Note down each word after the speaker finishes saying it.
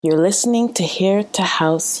You're listening to Here to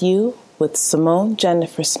House You with Simone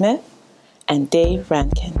Jennifer Smith and Dave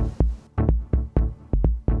Rankin.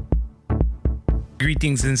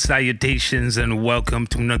 Greetings and salutations and welcome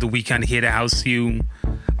to another week on Here to House You.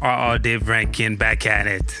 Dave Rankin back at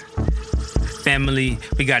it. Family,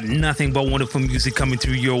 we got nothing but wonderful music coming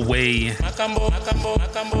through your way.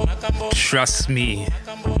 Trust me,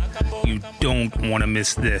 you don't want to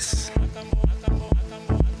miss this.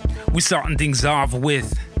 We're starting things off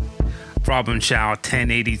with Problem Child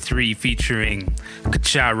 1083 featuring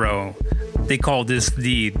Cacharo. They call this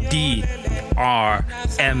the DRMVL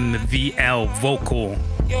vocal.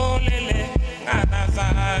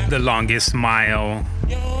 The Longest Mile.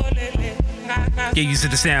 Get used to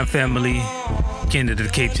the sound, family. Canada to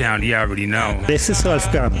Cape Town, you already know. This is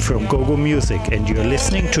Ralph Gunn from GoGo Music, and you're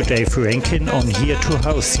listening to Dave Rankin on Here to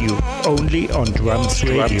House You, only on Drums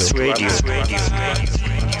Radio.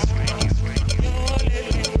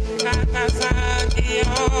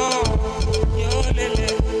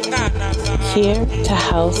 Here to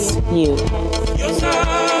House You.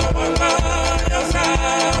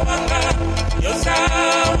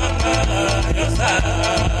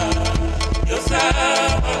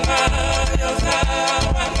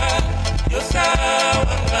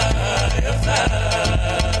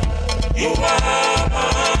 You are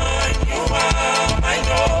mine, you are mine,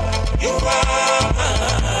 you are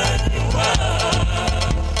mine, you are mine,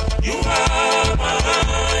 you are mine,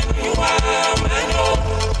 you are mine,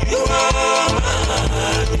 you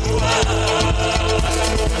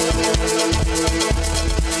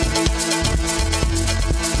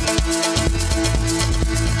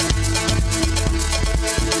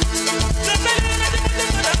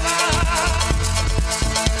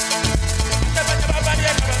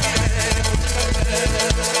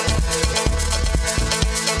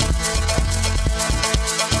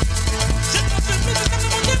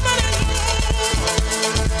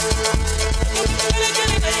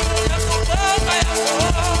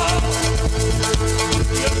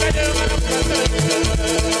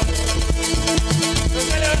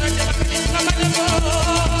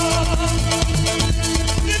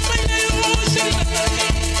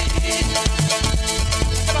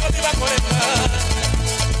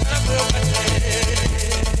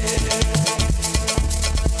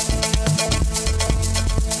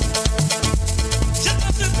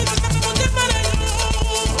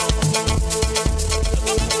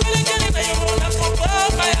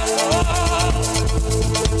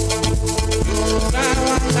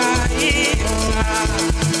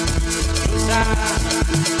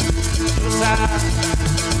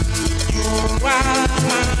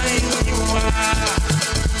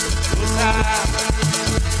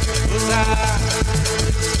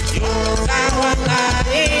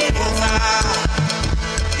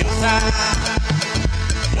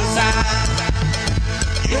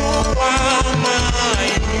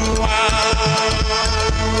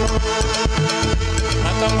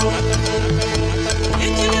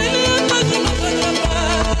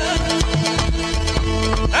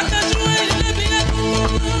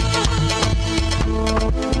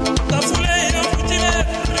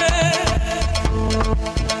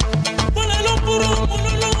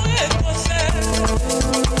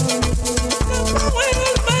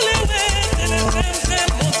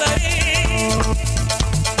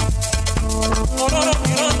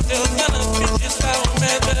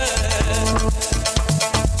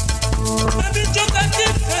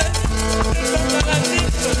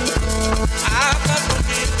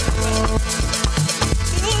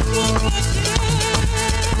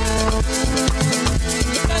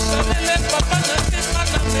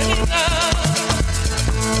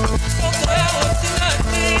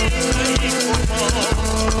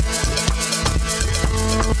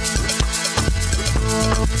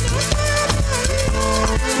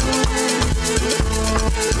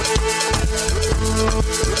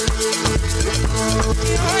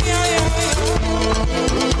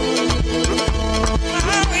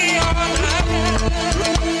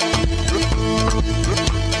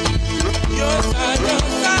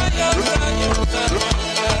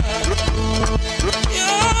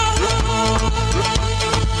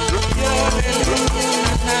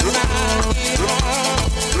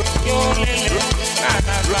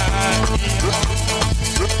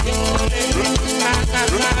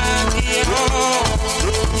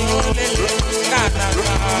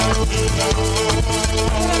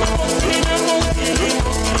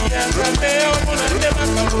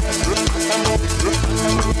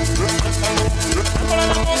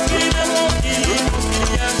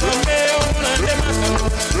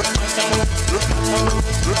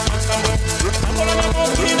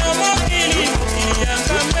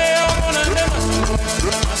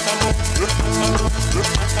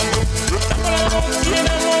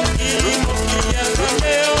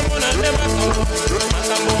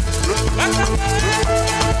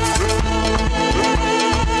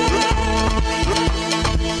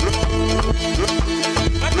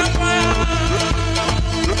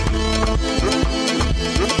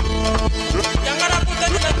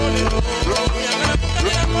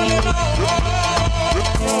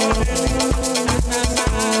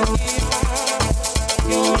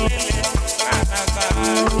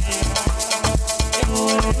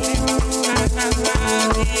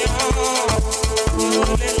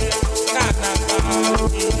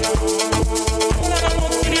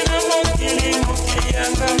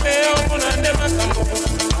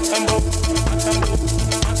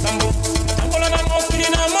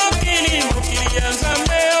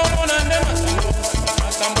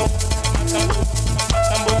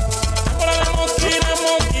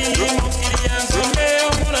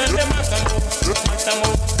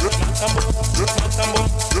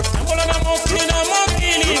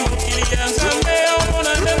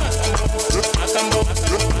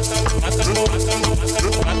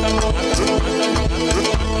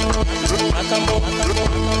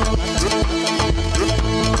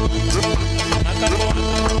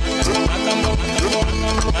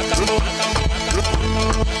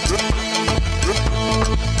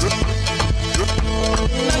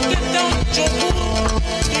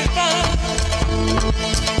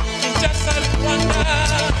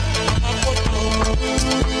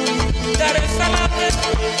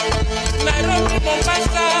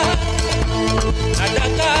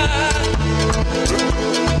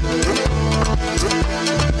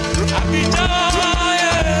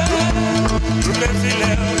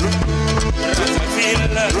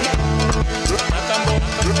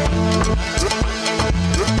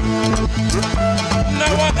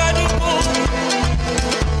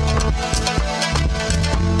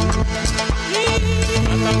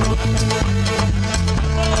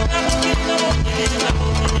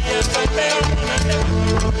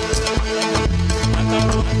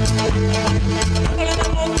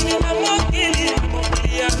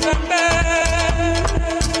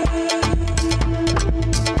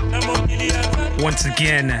Once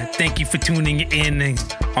again, thank you for tuning in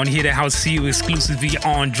on Here to House You exclusively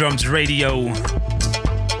on Drums Radio.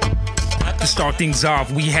 To start things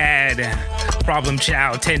off, we had Problem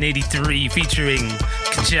Child 1083 featuring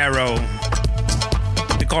Kajero.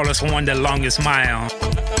 They call us one the longest mile.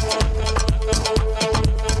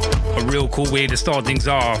 A real cool way to start things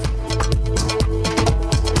off.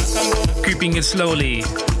 Creeping It Slowly,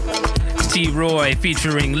 T-Roy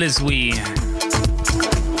featuring Lizwee.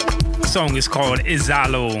 Song is called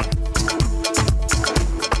Izalo.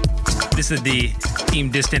 This is the Team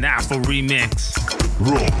Distant Afro remix.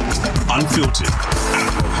 Raw, unfiltered,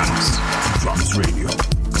 Afro House, Drums Radio.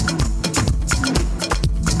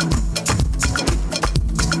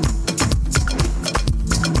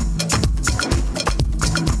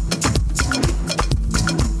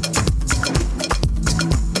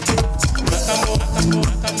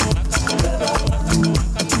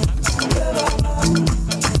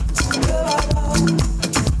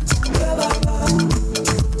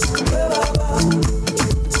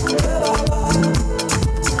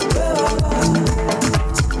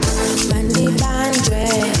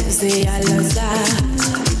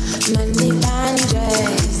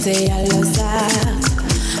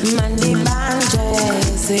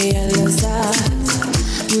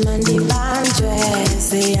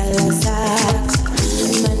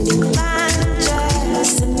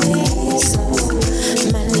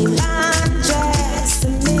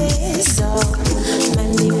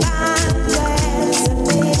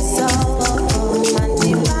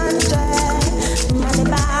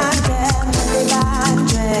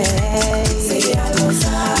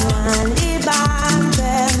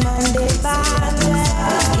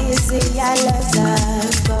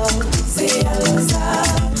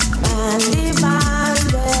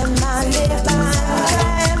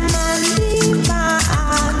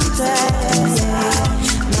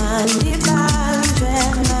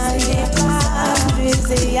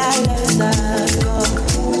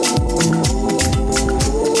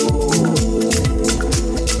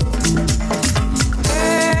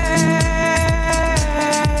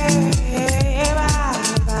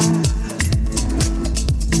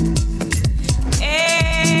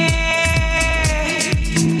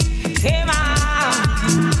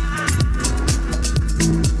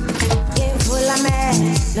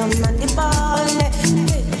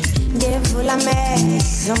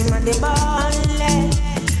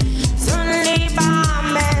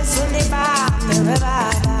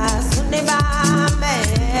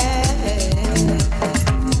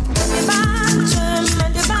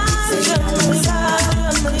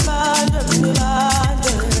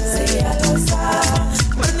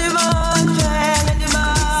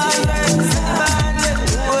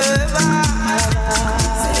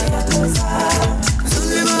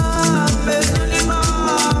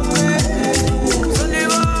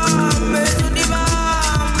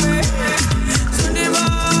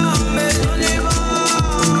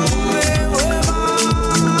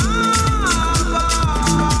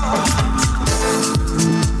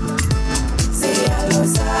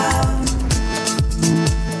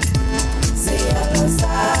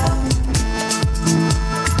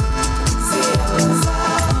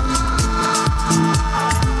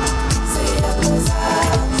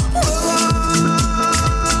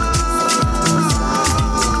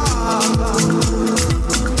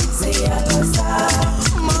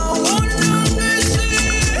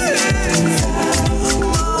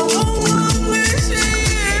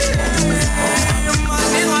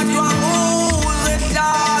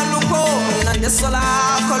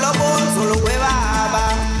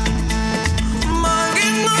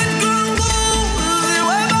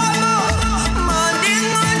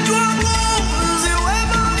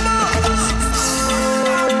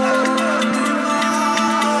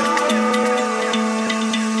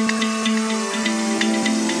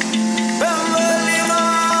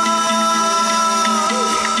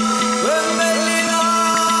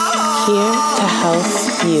 Here to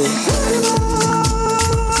house you.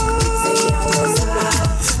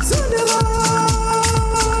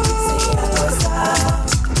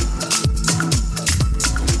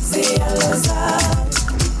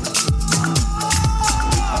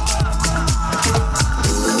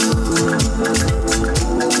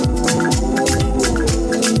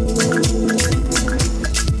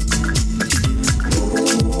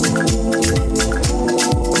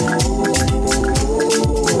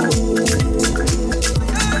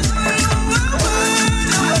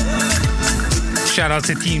 Shout out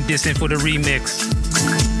to Team Distant for the remix.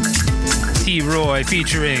 T-Roy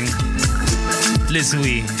featuring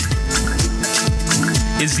Lizzie.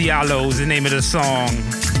 Izzialo is the name of the song.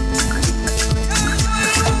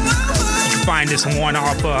 You find this one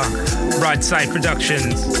off Broadside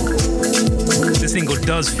Productions. The single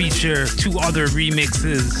does feature 2 other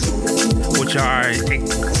remixes, which are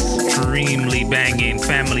extremely banging.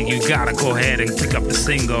 Family, you gotta go ahead and pick up the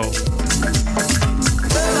single.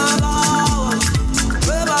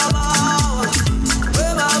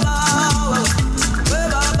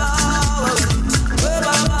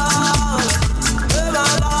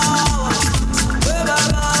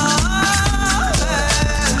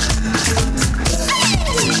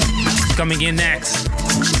 Coming in next,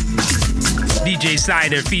 DJ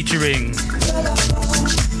Cider featuring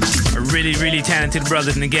a really talented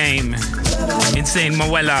brother in the game, Insane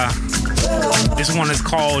Mawela. This one is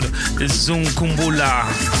called the Zoom Kumbula.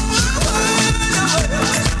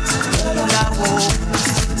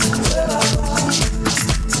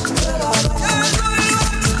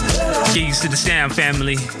 Get used to the sound,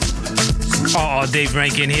 family. Dave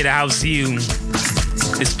Rankin here to house you.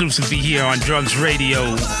 Exclusively here on Drums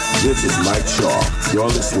Radio. This is Mike Shaw. You're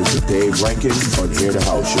listening to Dave Rankin on Here to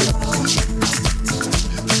House You.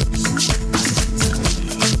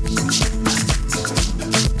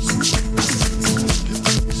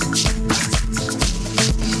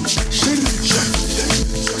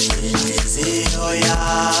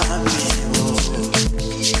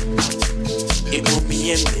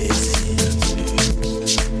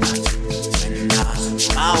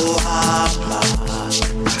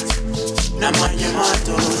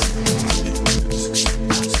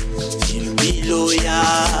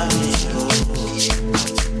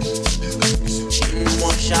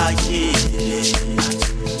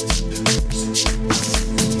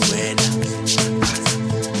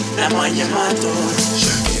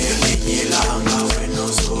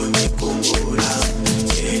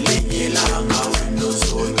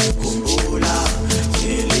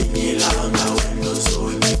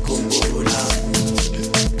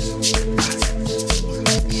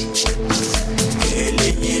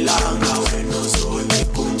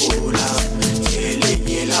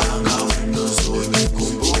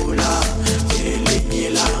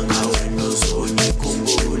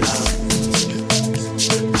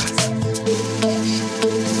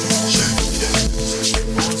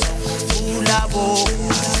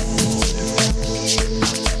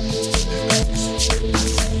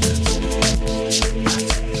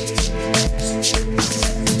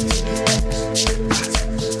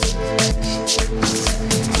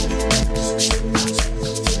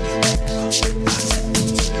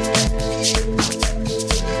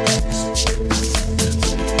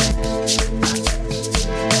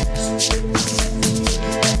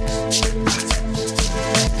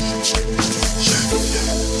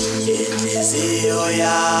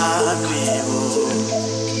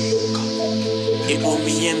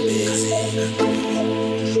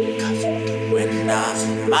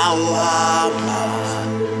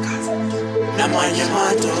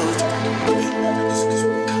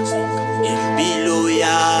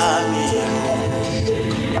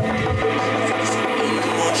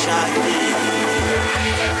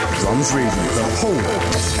 Drums Radio, the home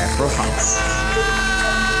of Afro House.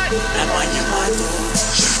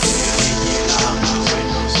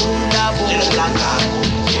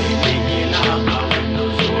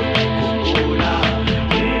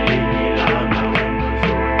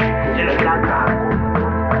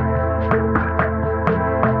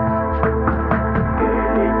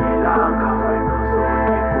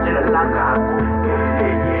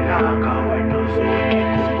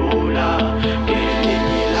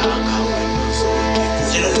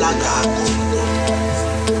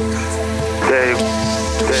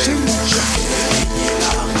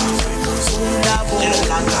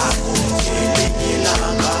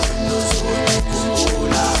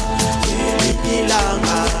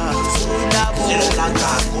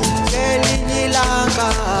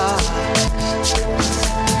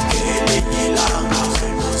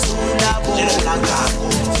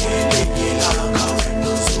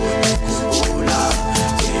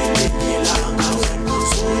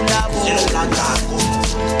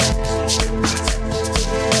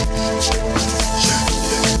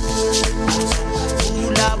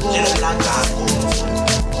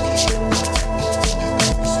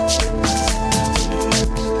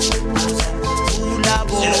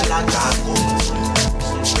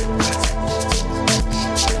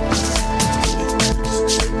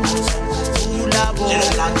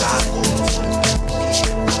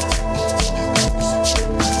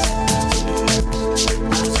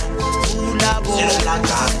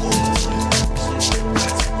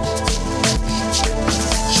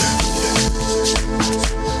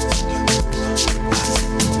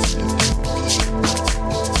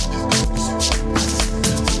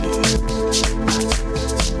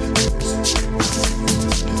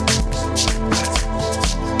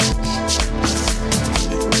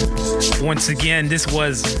 Once again, this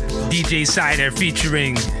was DJ Cider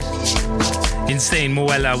featuring Insane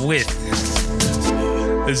Moella with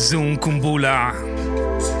Zoom Kumbula.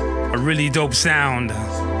 A really dope sound.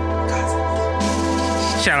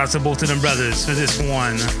 Shout out to both of them brothers for this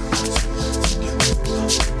one.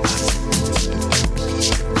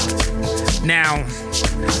 Now,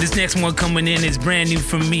 this next one coming in is brand new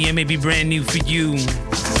for me and maybe brand new for you.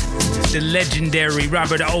 The legendary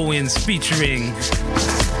Robert Owens featuring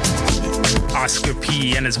Oscar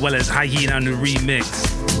P and as well as Hyena on the remix.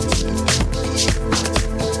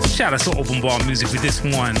 Shout out to Open Bar Music for this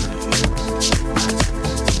one.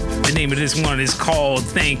 The name of this one is called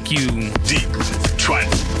Thank You. Deep,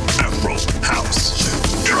 Tribal, Afro,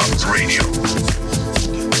 House, Drums Radio.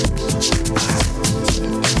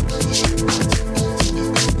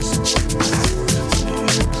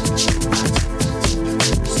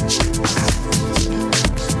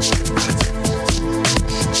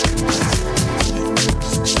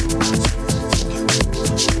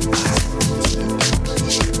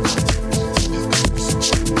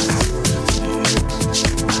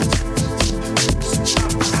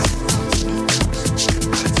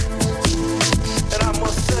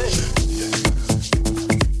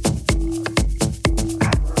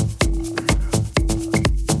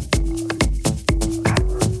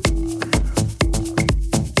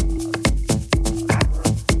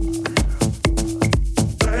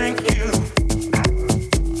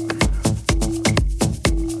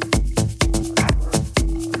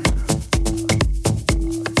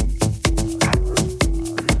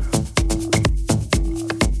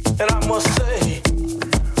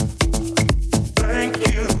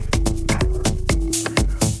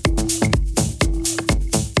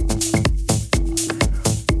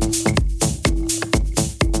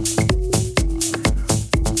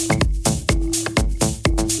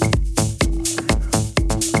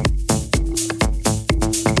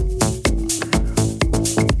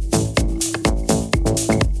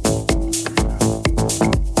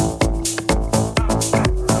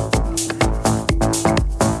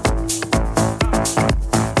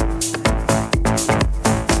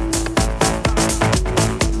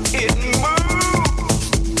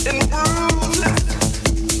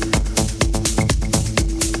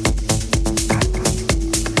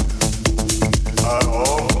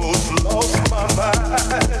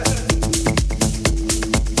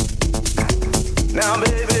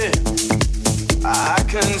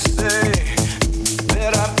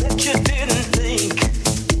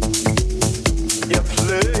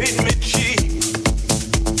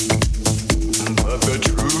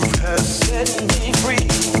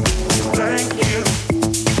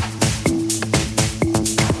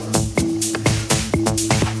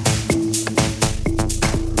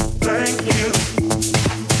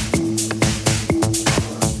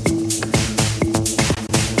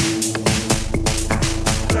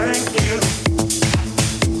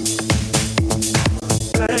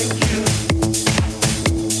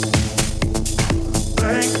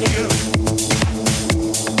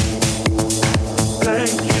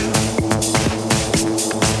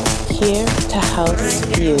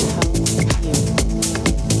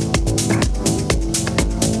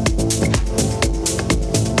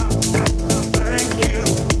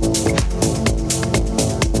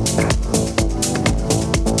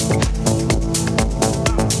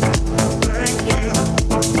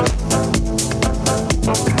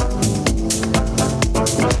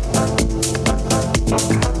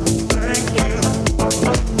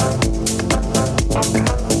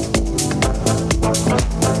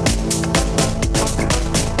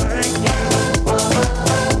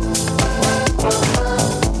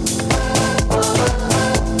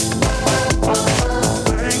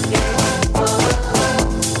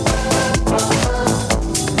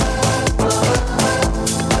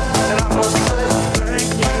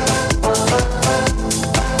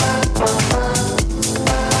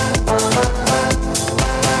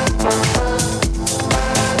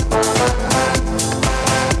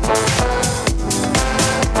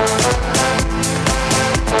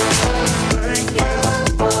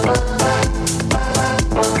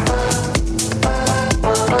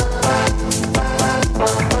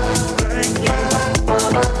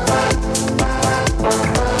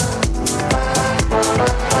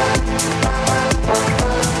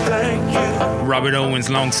 Robert Owens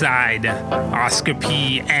alongside Oscar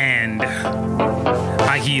P and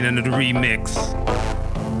Hyena in the remix.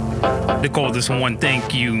 They call this one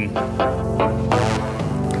Thank You.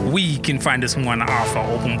 We can find this one off of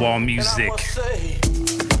Open Ball Music.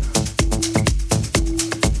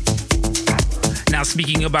 Now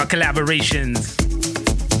speaking about collaborations,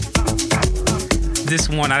 this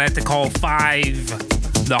one I like to call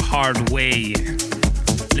 5 the hard way.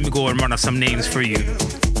 Let me go and run off some names for you.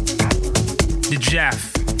 The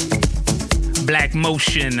Jeff, Black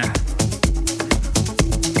Motion,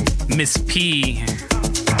 Miss P,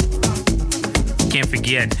 can't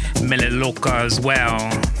forget Melaloka as well.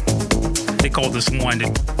 They call this one the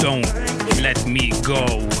Don't Let Me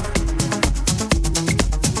Go.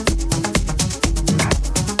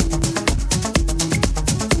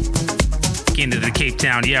 Into the Cape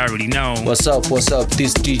Town, you already know. What's up?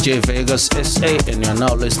 This DJ Vegas SA, and you're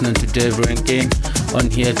now listening to Dave Rankin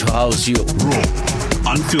on Here to House You.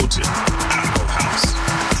 Raw, unfiltered, Afro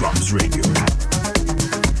House, Drums Radio.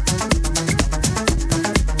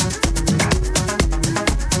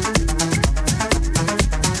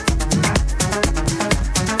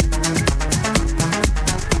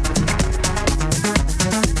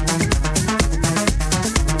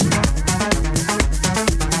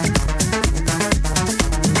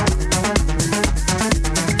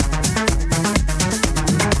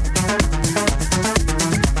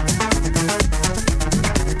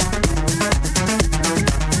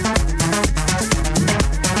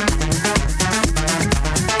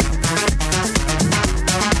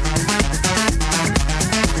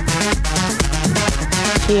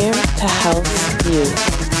 Here to house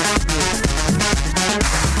you.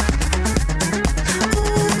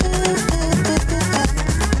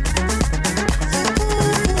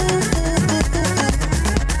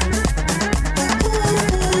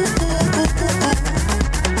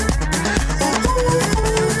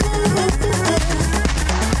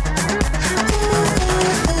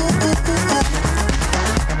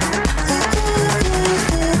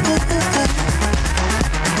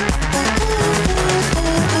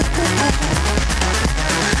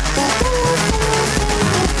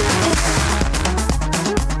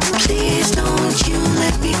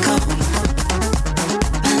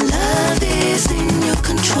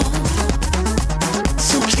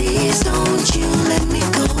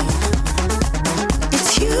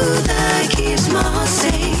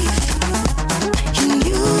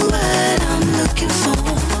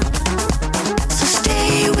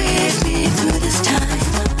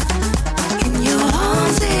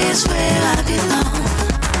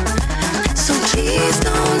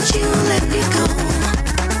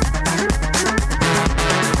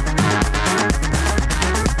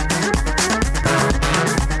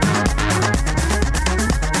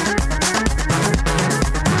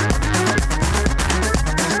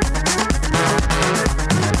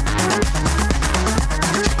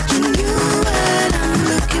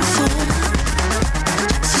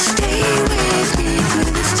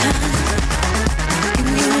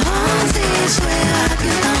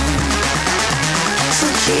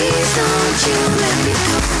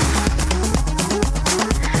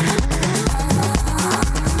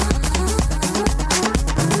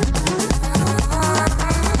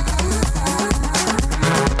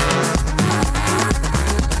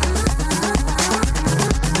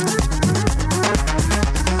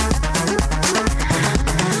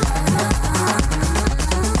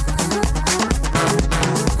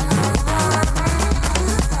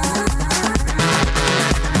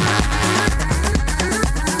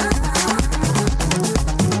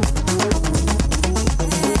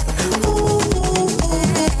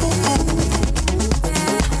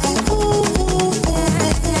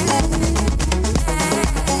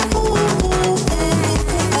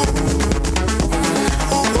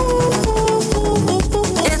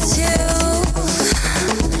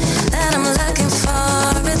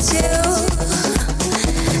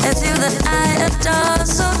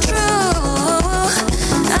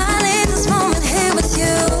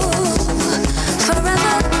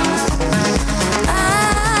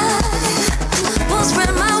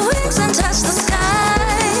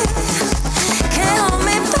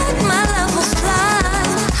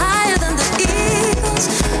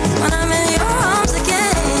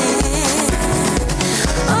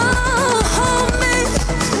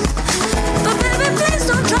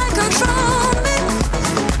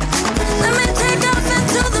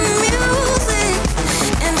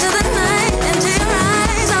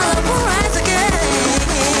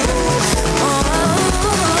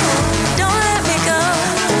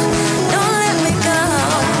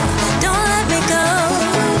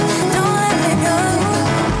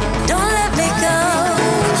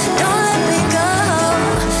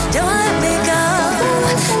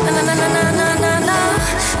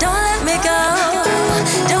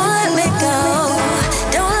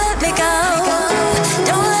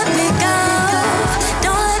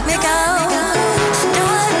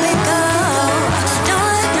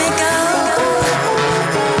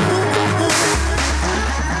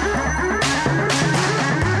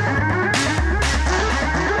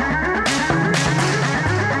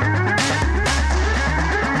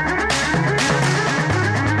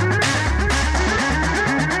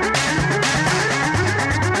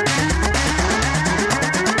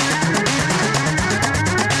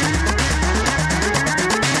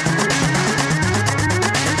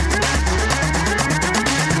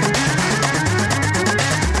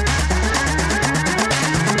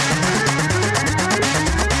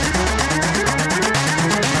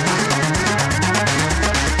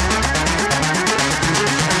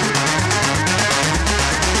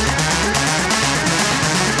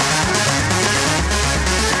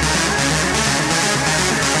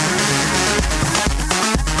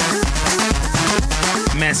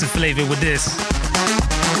 dancing flavor with this.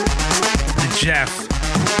 The Jeff,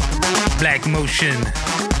 Black Motion,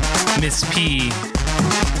 Miss P,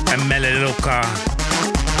 and Melaloka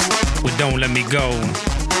with Don't Let Me Go.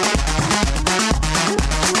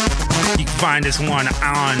 You can find this one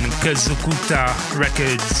on Kazukuta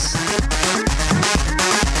Records.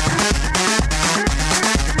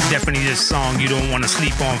 Definitely this song you don't want to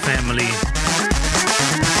sleep on, family.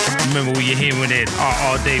 Remember where you're hearing it,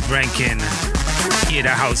 all day Rankin. Here to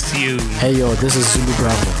house you. Hey yo, this is Zulu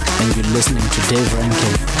Bravo, and you're listening to Dave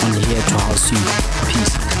Rankin on Here to House You.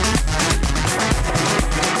 Peace.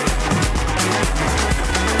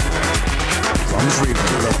 Drums Radio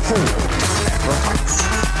to the whole Afro House.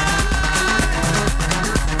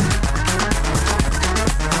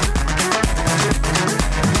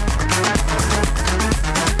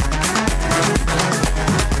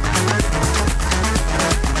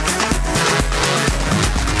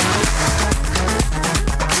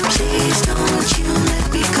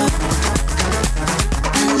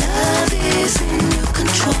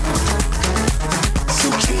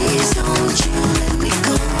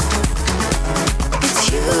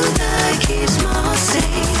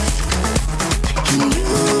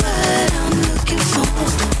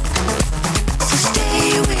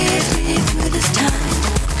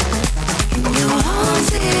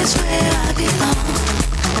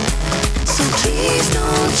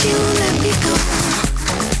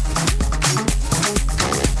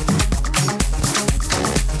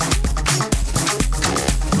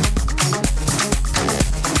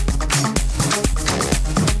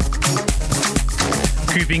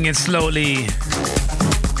 In slowly,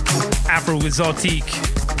 Afro Exotic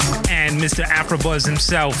and Mr. Afrobuzz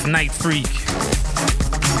himself, Night Freak.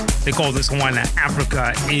 They call this one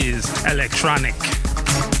Africa is Electronic.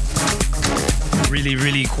 Really,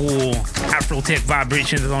 really cool Afro tech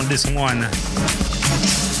vibrations on this one.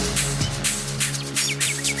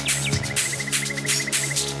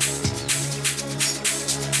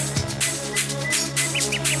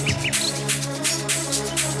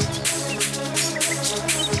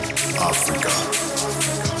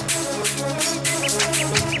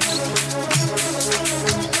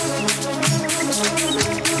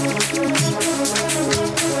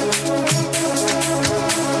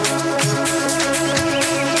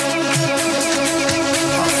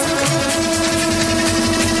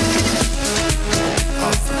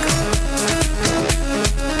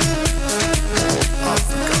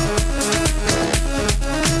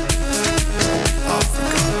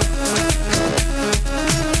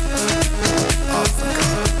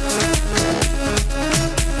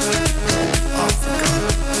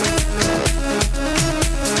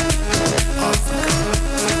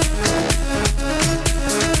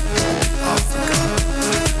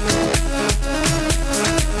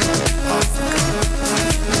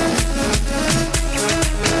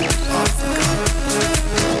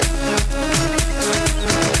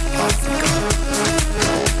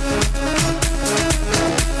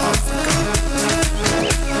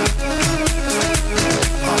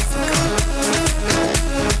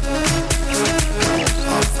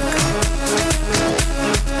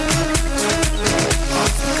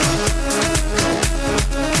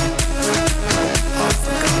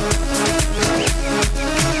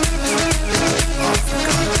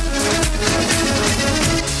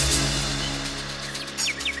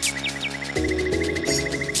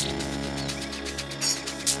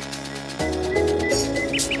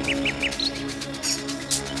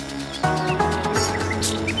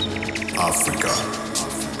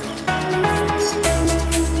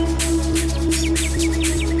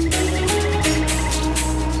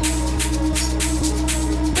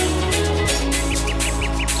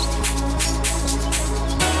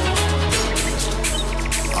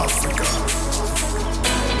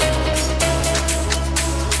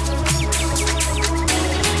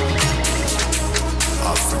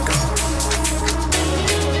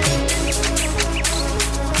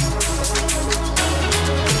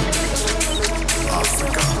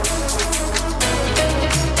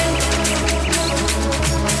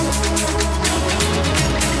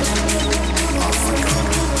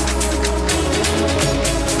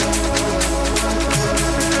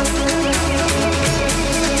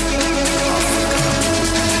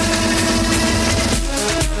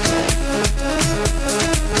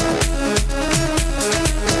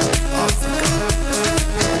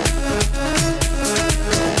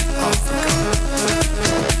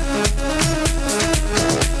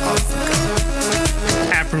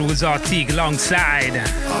 Artique alongside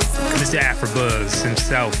Mr. Afrobuzz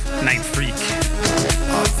himself, Night Freak.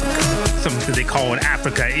 Something they call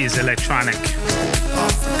Africa is Electronic.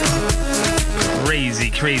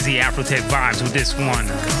 crazy Afrotech vibes with this one.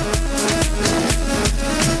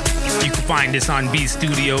 You can find this on Beat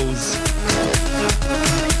Studios.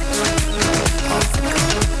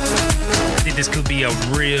 I think this could be a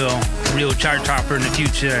real chart topper in the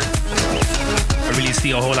future. I really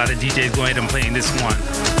see a whole lot of DJs going ahead and playing this one.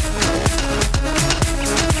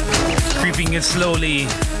 Creeping in slowly.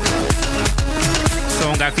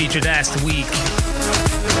 Song got featured last week.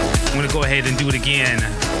 I'm gonna go ahead and do it again.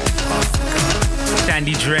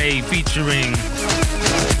 Sandy Dre featuring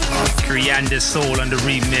Krianda Soul on the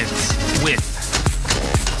remix with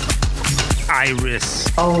Iris.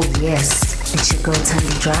 Oh yes, it's your girl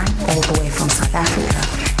Sandy Dre, all the way from South Africa,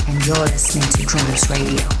 and you're listening to Drums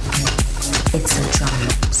Radio. It's a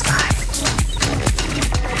drums vibe.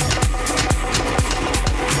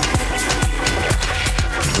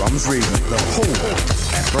 Drums Radio, the whole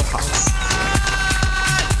Afro House.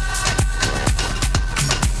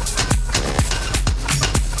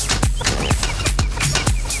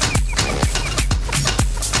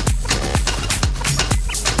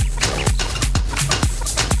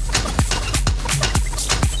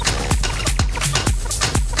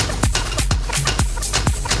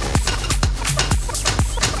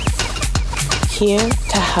 Here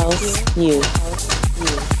to house you.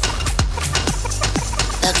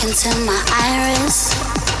 Look into my iris.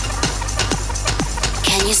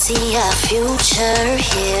 Can you see a future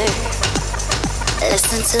here?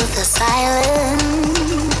 Listen to the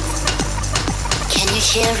silence. Can you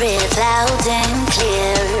hear it loud and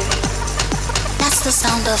clear? That's the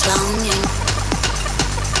sound of longing.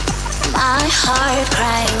 My heart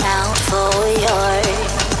crying out for your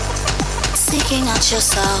seeking out your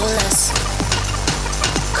solace.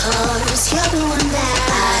 'Cause you're the one that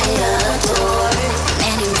I adore.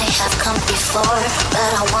 Many may have come before,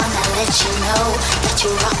 but I wanna let you know that you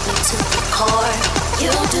rock me to the core. You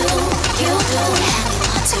do. Hanging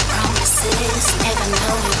on to promises, never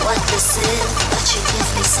knowing what this is, but you give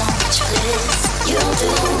me so much bliss. You do.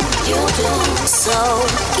 So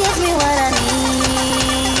give me what I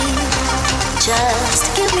need. Just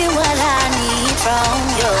give me what I need from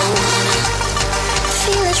you.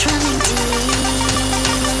 Feel it running deep.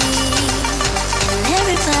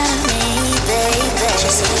 Every part of me, baby.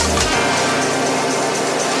 Just give me.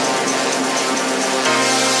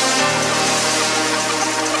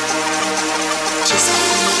 Just give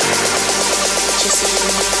me. Just give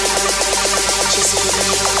me. Just give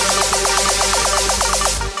me.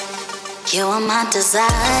 You are my desire.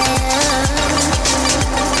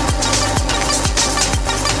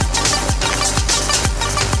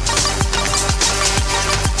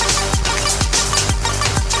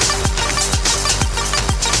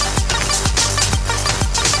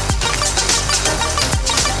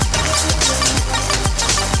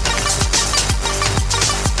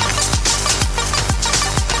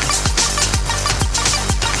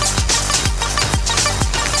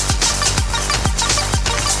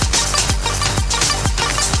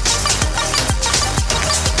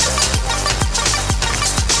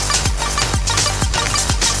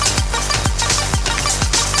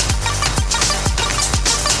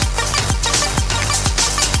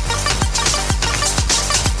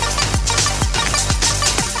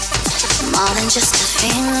 More than just a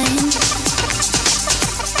feeling,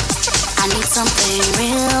 I need something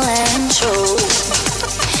real and true.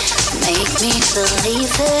 Make me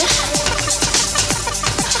believe it.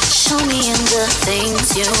 Show me in the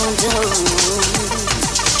things you do.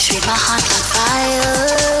 Treat my heart like fire,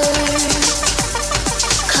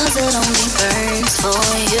 'cause it only burns for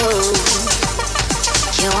you.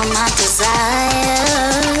 You are my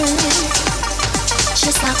desire,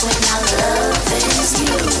 just like when my love is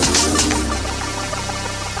you.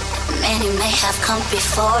 Many may have come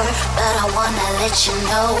before, but I wanna let you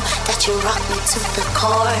know that you rock me to the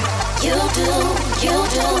core. You do.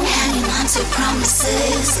 Hanging on to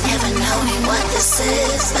promises, never knowing what this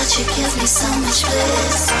is, but you give me so much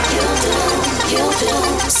bliss. You do.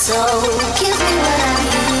 So give me what I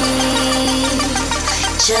need.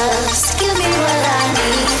 Just give me what I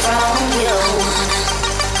need from you. I wanna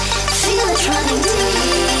feel it running deep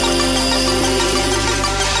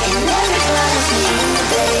in every part of me,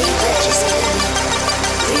 baby. Just give me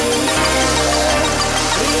real love.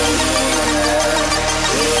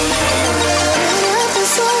 Love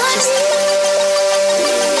is all I need.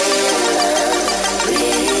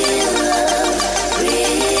 Real love.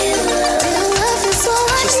 Love is all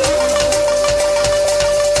I need.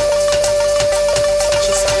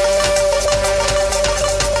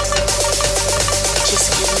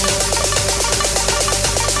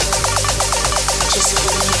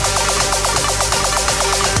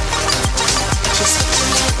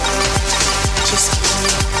 Just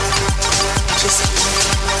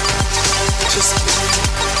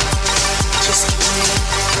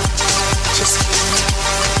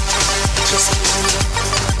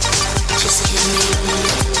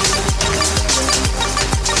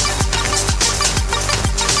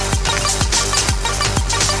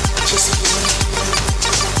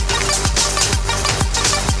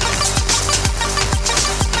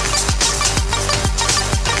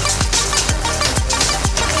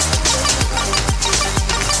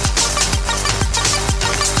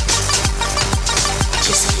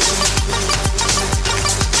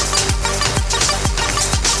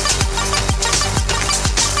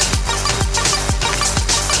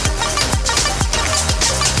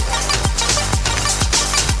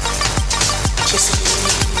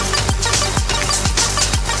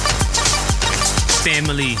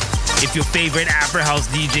family, if your favorite Afro House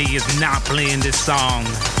DJ is not playing this song,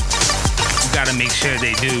 you gotta make sure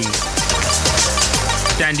they do.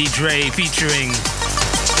 Dandy Dre featuring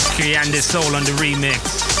Kiande Soul on the remix.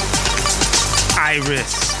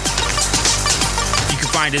 Iris. You can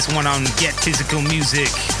find this one on Get Physical Music.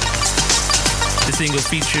 The single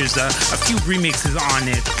features a few remixes on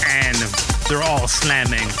it, and they're all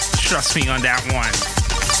slamming. Trust me on that one.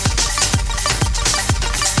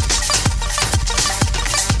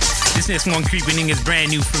 This next one creeping in is brand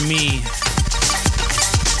new for me.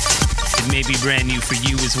 It may be brand new for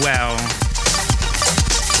you as well.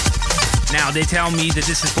 Now they tell me that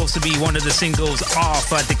this is supposed to be one of the singles off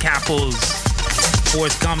the Capos'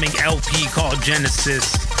 forthcoming LP called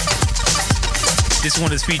Genesis. This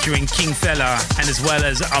one is featuring King Fella and as well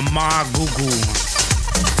as Amar Gugu.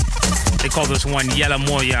 They call this one Yella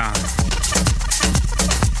Moya.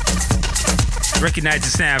 Recognize the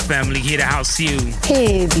sound, family. Here to house you.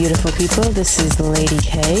 Hey, beautiful people. This is Lady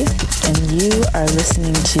K, and you are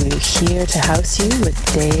listening to Here to House You with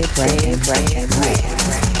Dave Rankin.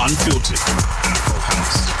 Unfiltered Afro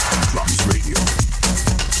House Drums Radio.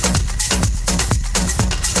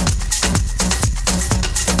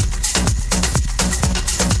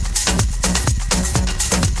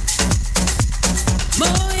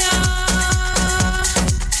 Moya,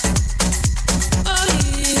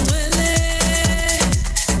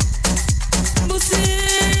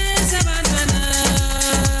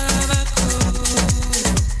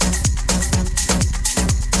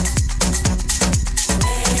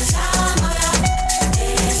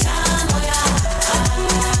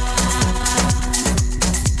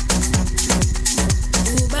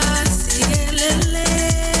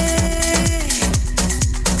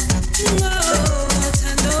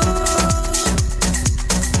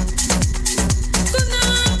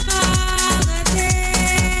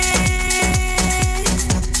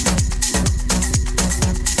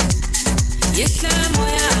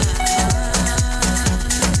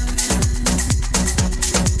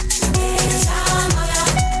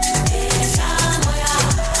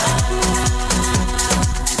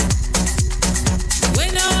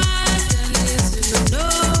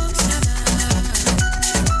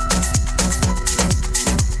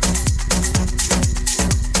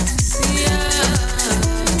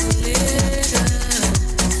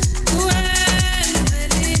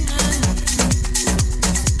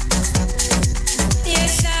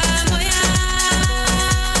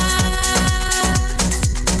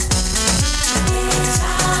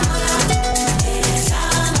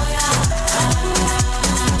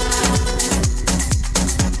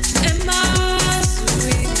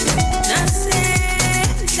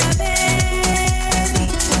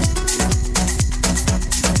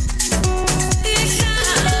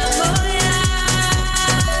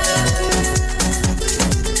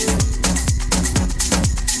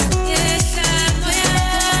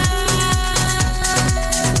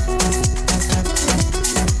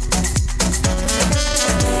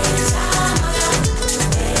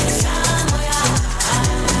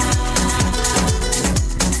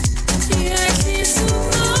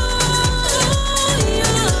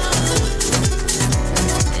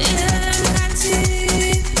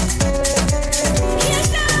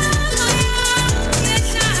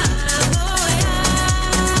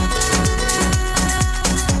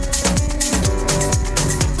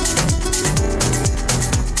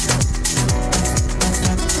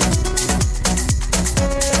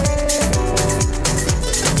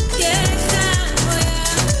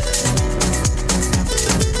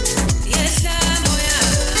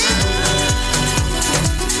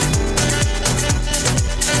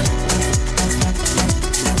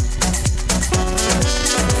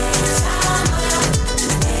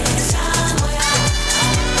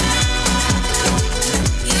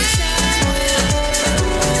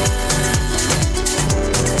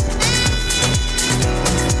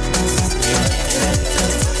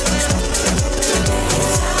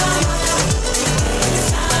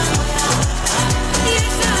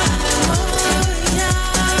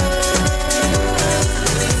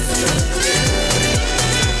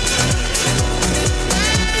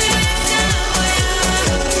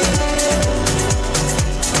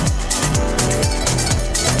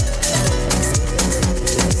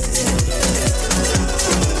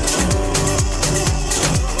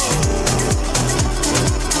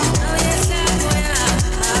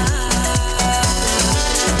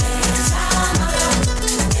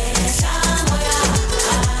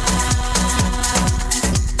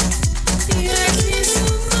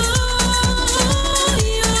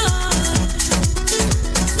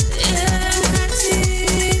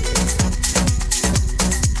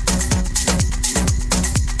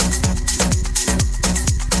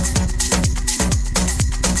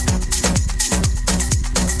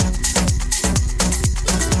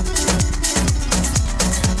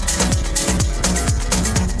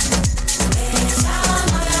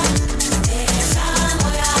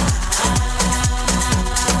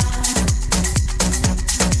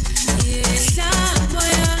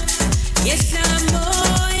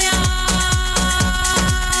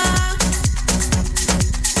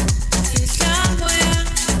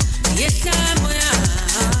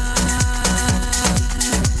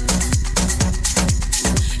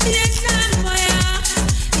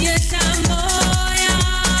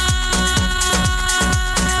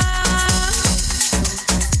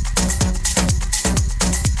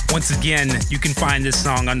 again, you can find this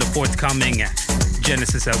song on the forthcoming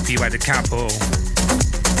Genesis LP by the Capo.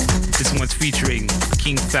 This one's featuring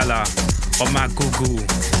King Fella, Omagugu,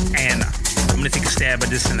 and I'm gonna take a stab at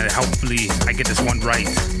this and hopefully I get this one right.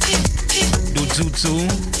 Duzuzu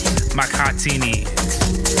Makhatini.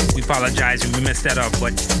 We apologize if we messed that up,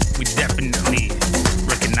 but we definitely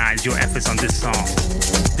recognize your efforts on this song.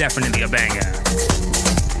 Definitely a banger.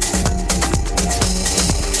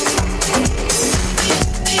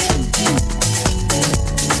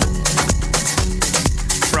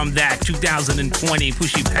 From that 2020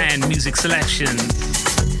 Pushy Pan music selection,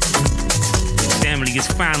 Family is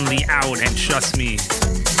finally out, and trust me,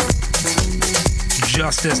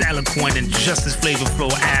 just as eloquent and just as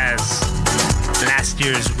flavorful as last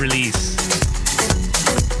year's release.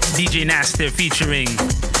 DJ Nasty featuring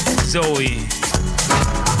Zoe.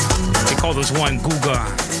 They call this one Guga.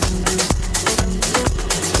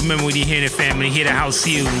 Remember when you hear the family, here to house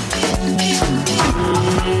you.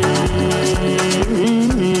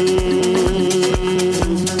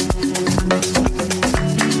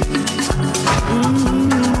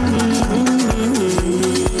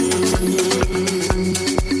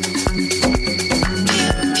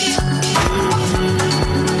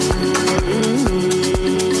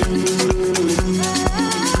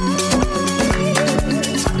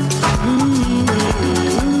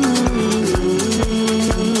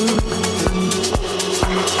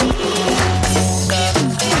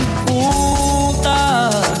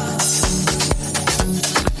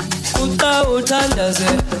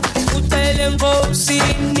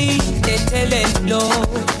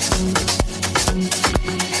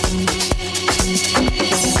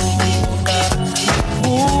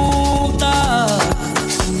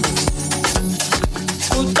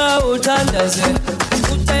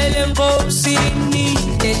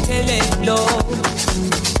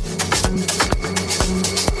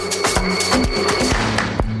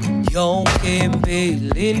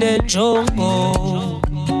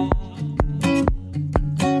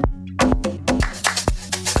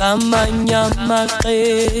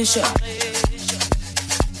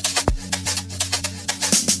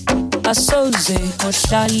 Asoze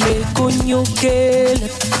kohlale kunyukela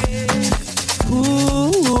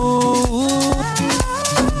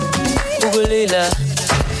ukulila,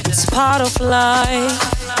 it's part of life.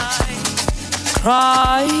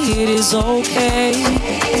 Cry, it is okay.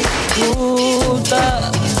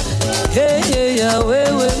 Yeah, yeah, yeah,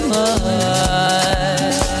 wewe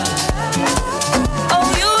mine.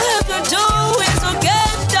 All you have to do is to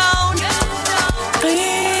get down,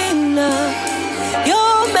 clean up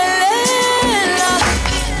your melela.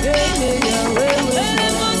 Yeah, yeah, yeah, wewe mine.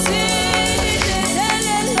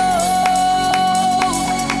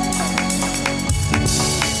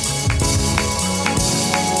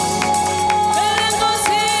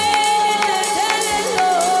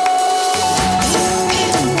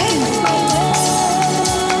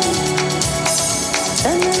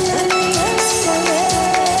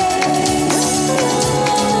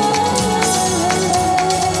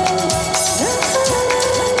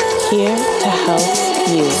 Here to help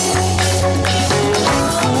you.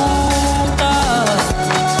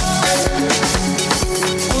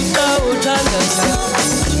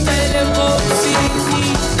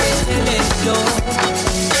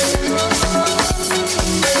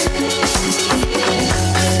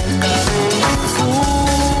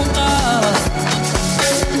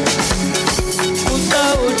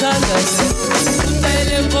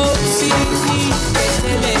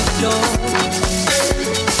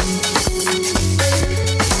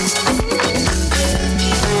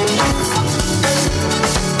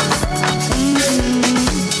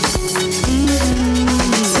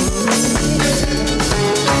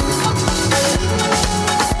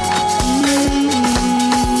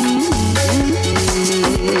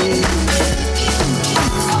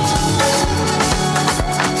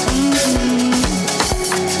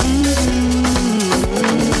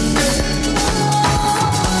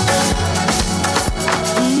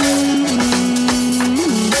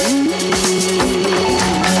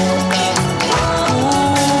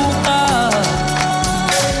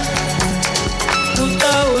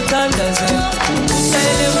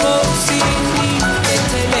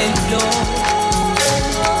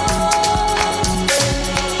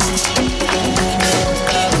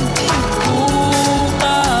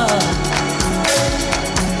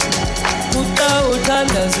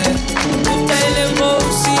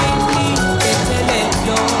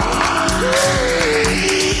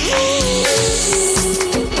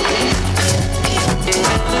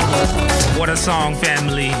 What a song,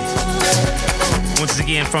 family. Once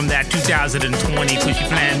again, from that 2020 Pushy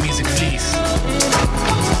Plan music release.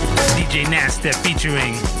 DJ Nasta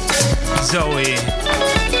featuring Zoe.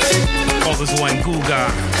 Call this one Guga.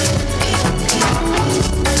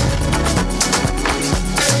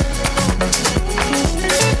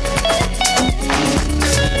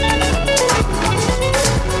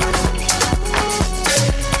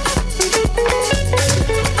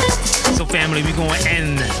 So family, we're gonna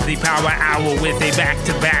end the Power Hour with a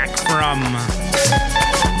back-to-back from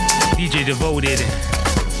DJ Devoted.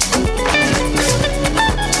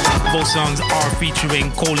 Both songs are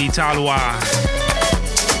featuring Koli Talwa.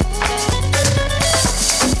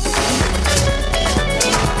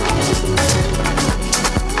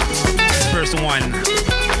 First one,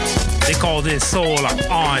 they call this Soul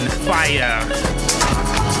on Fire.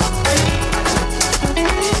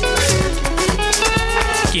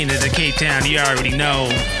 King of the Cape Town, you already know.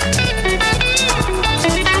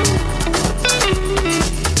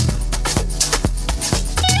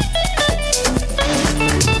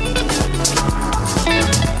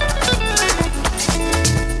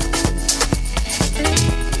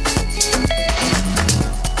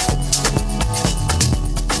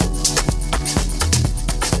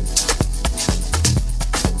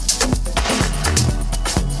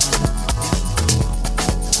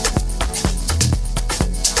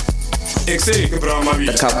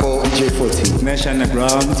 The Capo, DJ 40, Mesha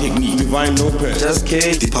Nagram, Technique, Divine Lopez, Just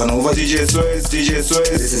K, Dipanova, DJ Suez, this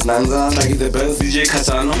is Nanza, Taki the Bells, DJ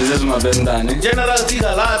Katano, this is my Bendane, General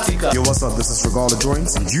Tika Latika. Yo, what's up? This is Regala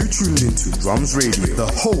Joints, and you tuned into Drums Radio, the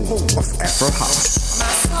home of Afro House. My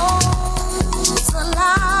soul's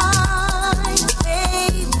alive,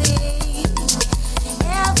 baby,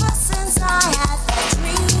 ever since I had that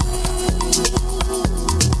dream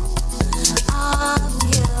of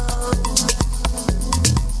you.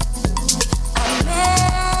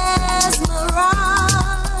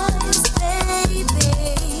 Mesmerized, baby,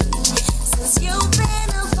 since you've been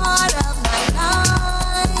a part of my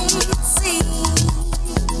night scene.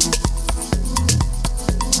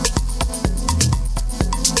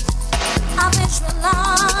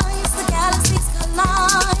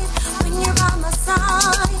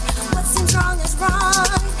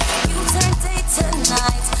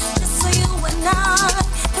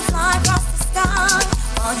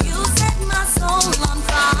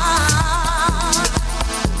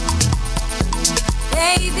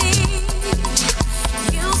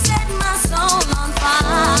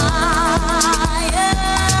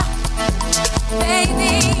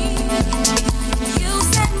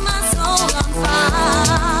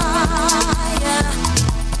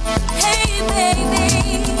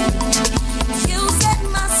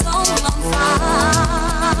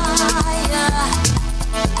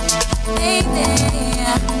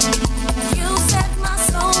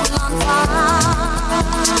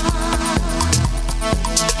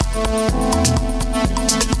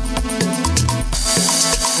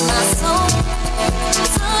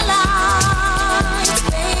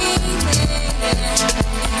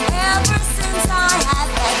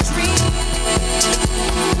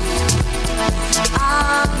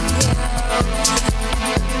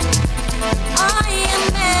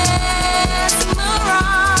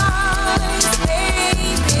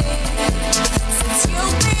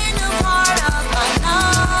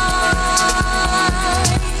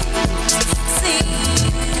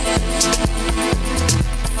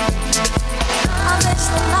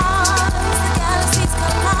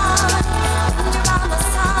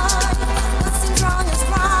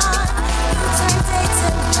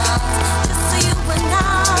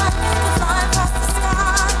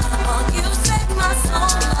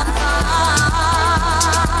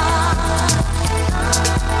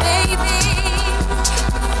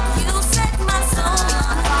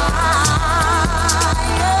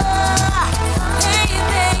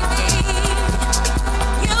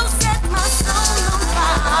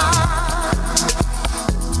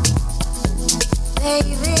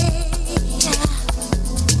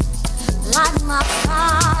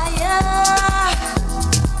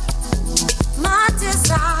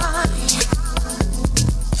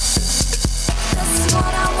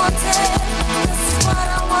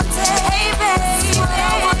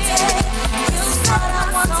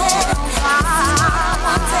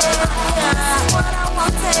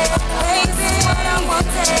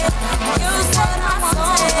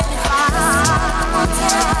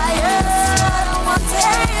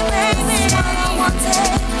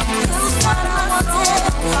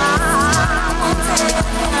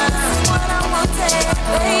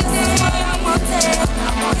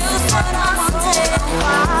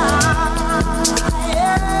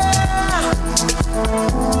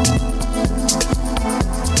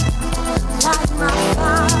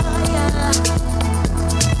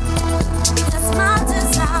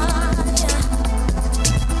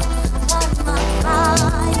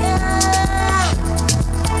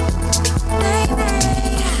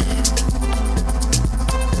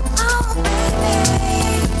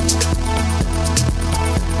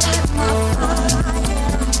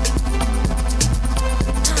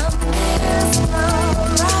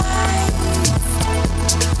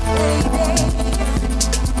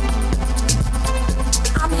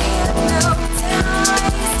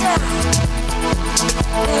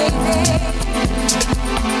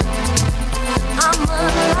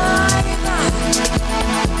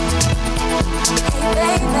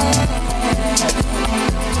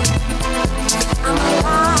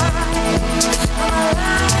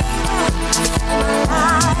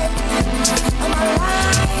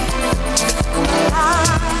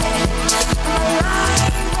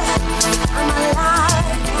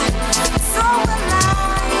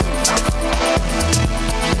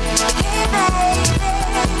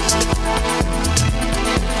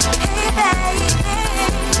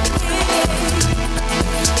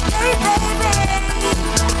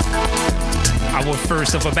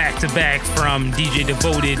 First of a back-to-back from DJ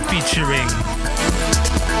Devoted featuring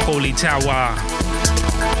Holy Tawa.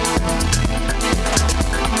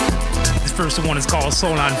 This first one is called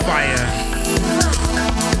Soul on Fire.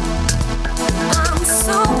 I'm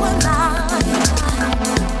so alive.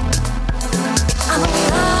 I'm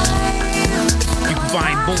alive. You can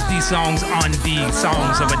find both these songs on the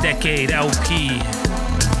Songs of a Decade LP.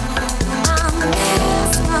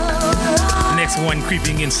 The next one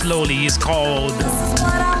creeping in slowly is called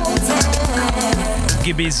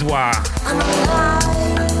Gibizwa.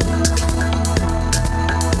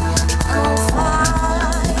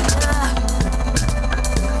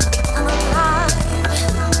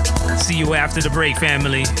 See you after the break,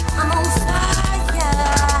 family.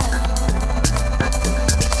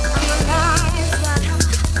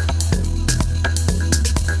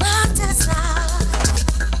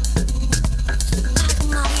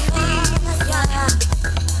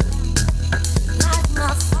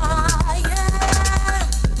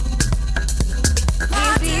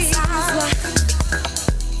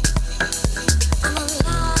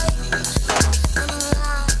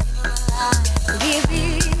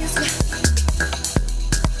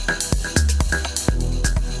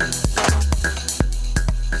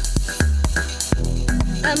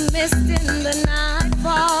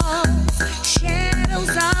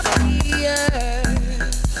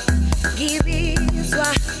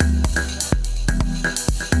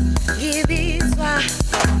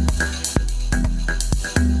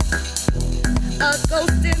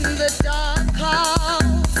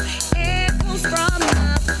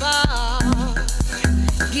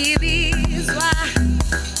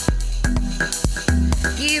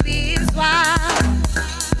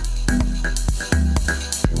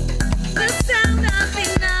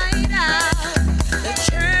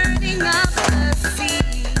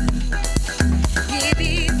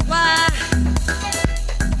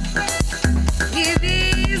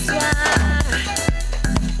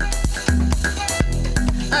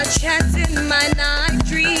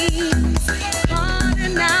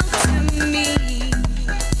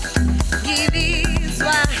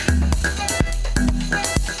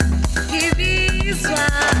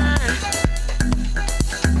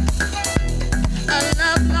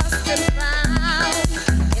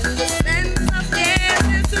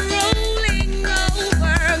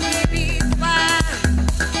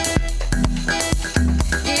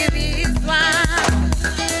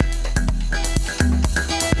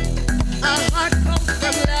 A heart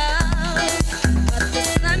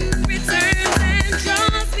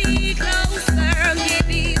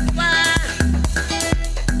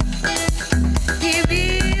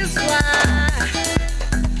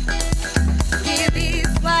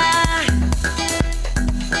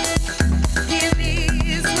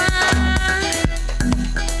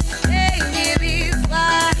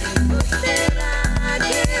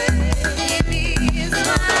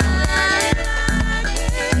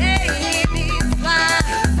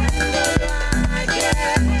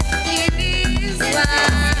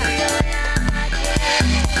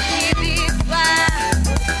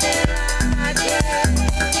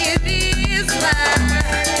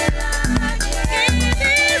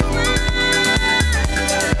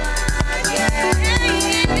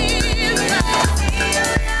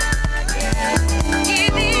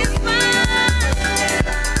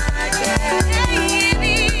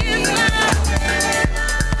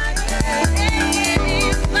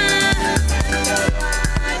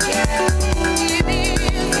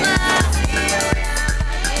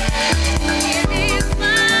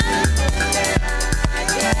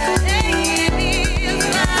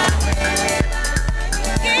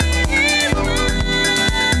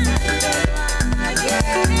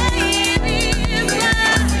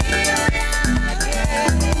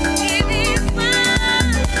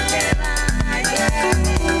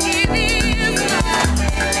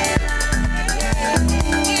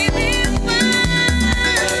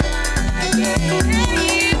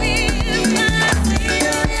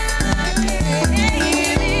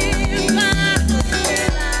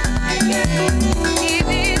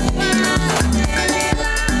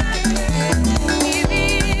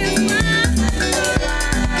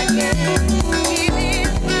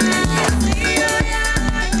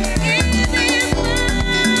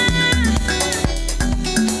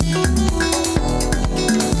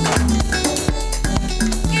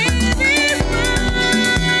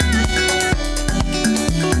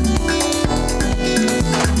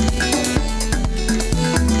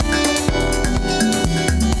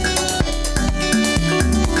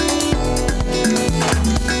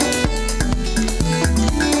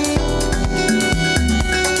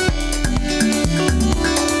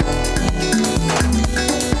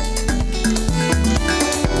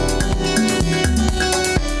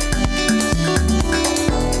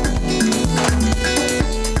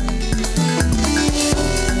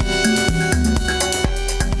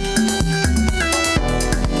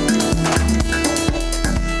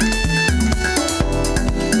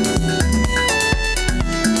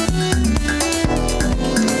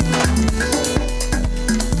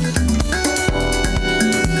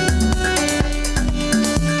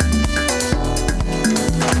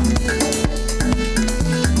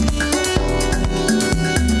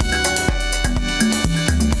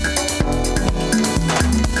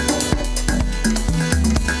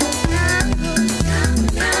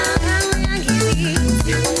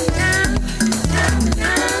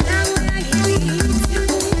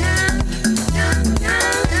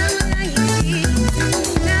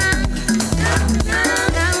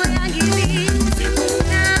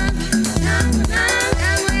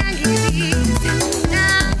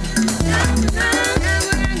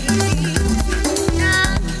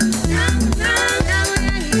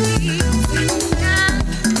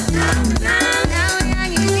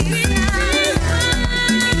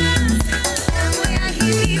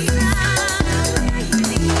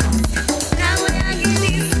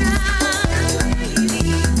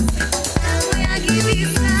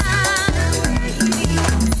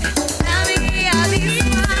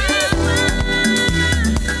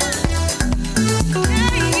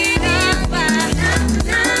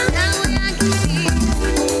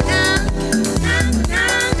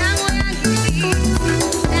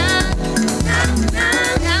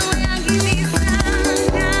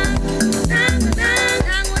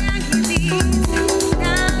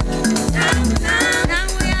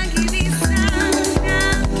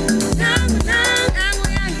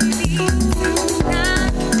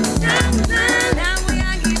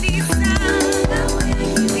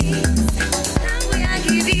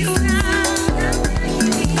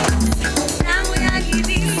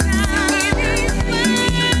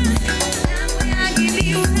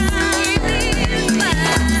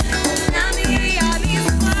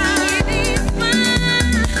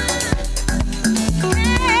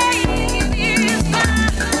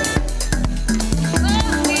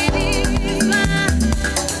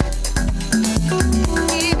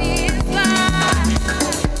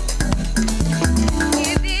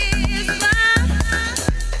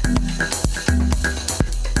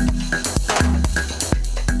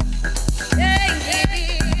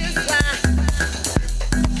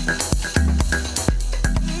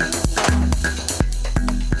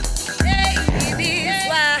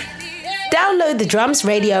download the Drums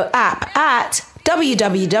Radio app at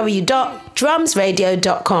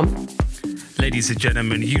www.drumsradio.com. Ladies and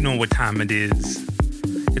gentlemen, you know what time it is.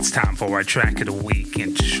 It's time for our track of the week,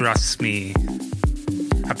 and trust me,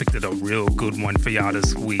 I picked it a real good one for y'all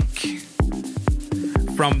this week.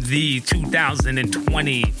 From the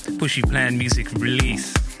 2020 Pushy Plan music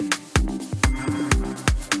release,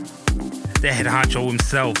 the head honcho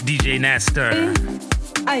himself, DJ Nastar.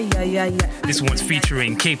 This one's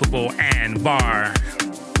featuring Capable and Bar.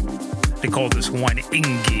 They call this one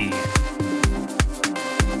Ingi.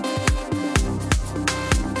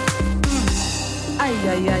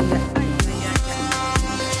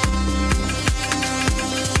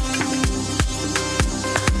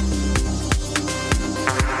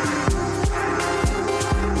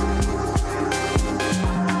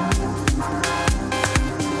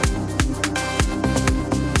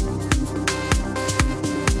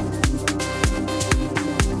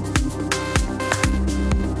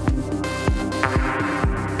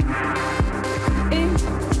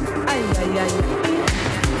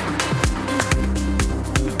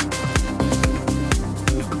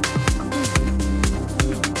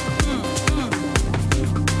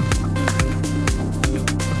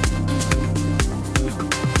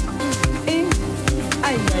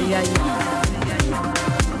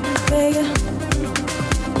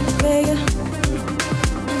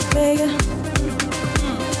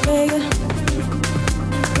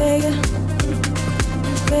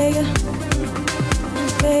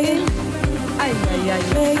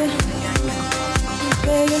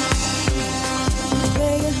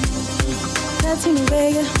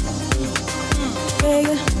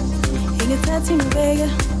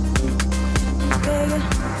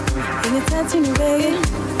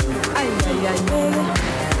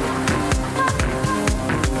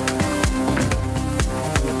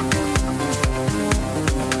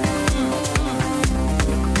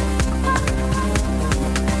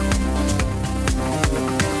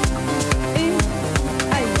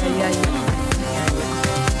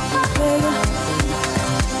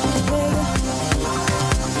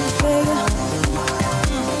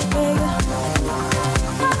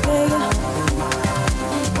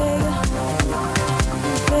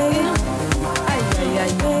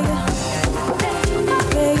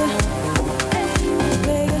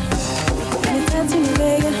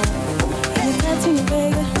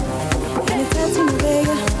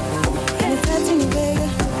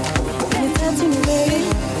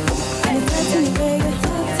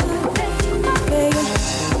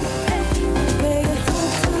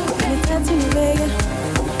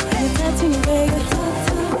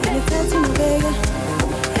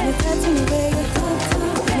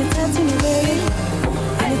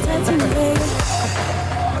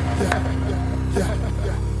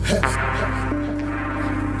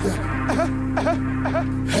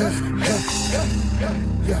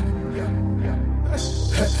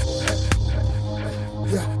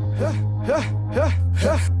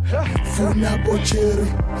 Funa bocheri,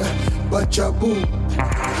 bachabu.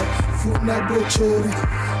 Funa bocheri,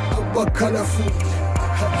 abakalafu.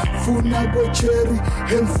 Funa bocheri,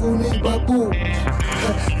 hemfuni babu.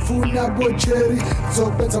 Funa bocheri,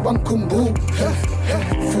 zobeta bankumbu.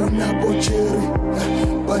 Funa bocheri,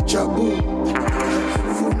 bachabu.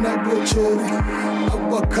 Funa bocheri,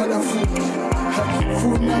 abakalafu.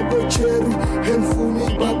 Funa bocheri, hemfuni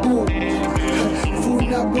babu.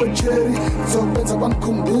 Funa bocheri, zobeta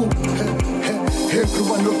bankumbu. Hey,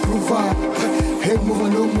 groove no groover. Hey, move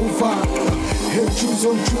no mover. Hey, choose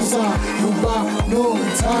on chooser. Luba no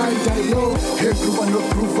tie yo. Hey, groove no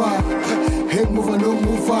groover. Hey, move no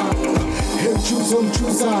mover. Hey, choose on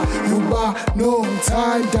chooser. Luba no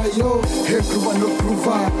tie yo. Hey, groove no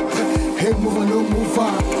groover. Hey, move no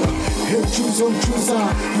mover. Hey, choose on chooser.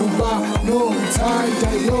 Luba no tie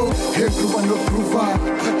yo. Hey, groove no groover.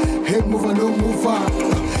 Hey, move no mover.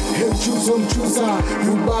 Hey, choose on chooser.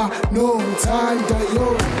 Luba no tie yo.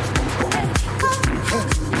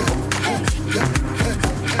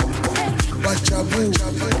 Bachabu,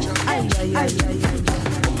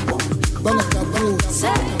 Banakabu,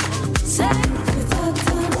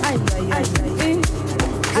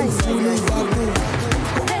 Infuni Babu,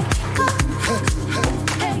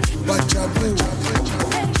 Bachabu,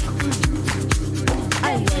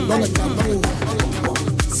 Banakabu,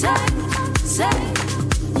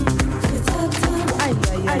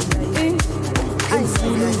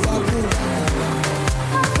 Infuni Babu.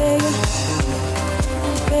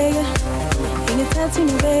 Vega, can you touch me,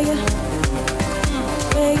 Vega?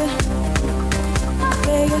 Vega,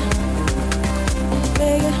 Vega,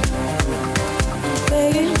 Vega,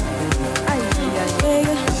 Vega,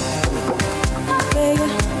 Vega, Vega,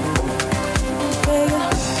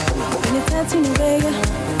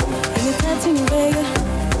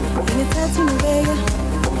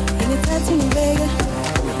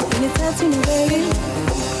 touching baby.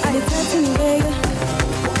 Are you touching baby?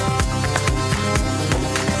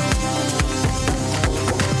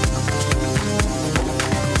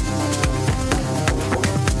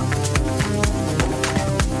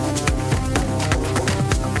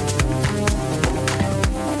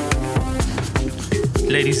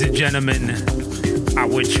 Ladies and gentlemen,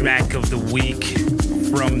 our track of the week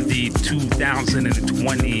from the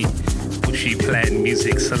 2020 Bushy Plan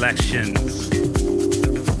Music Selections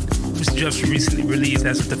was just recently released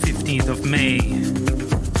as of the 15th of May.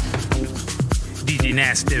 DJ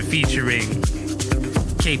Nasty featuring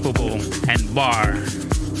Capable and Bar.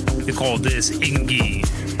 They call this Ingi.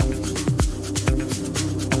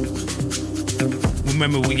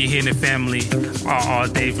 Remember, when you're here in the family,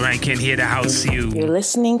 Dave Rankin here to house you. You're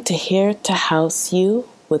listening to Here to House You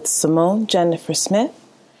with Simone Jennifer Smith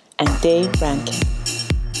and Dave Rankin.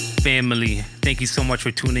 Family, thank you so much for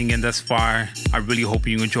tuning in thus far. I really hope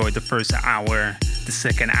you enjoyed the first hour. The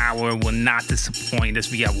second hour will not disappoint as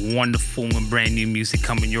we have wonderful and brand new music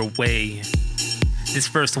coming your way. This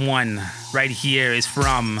first one right here is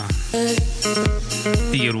from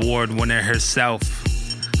the award winner herself,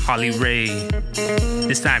 Holly Ray.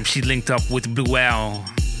 This time she linked up with Blue L.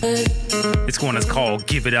 This one is called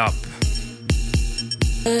Give It Up.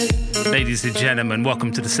 Ladies and gentlemen,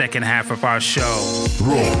 welcome to the second half of our show.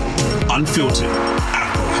 Raw, unfiltered,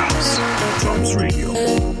 Afro House, Drums Radio.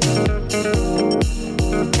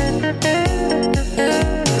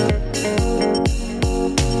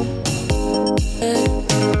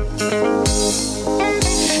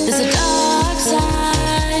 There's a dark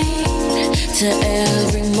side to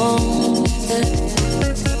every moment.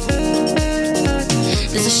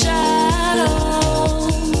 There's a shadow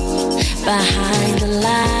behind the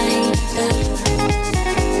light.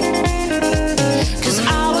 'Cause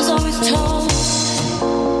I was always told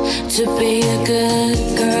to be a good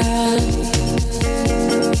girl,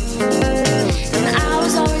 and I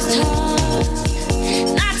was always told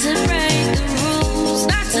not to break the rules,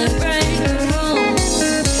 not to break the rules.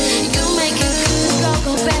 You make a good girl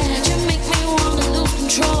go bad, you make me wanna lose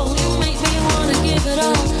control, you make me wanna give it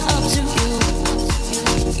all up to you.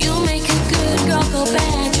 You make a good girl go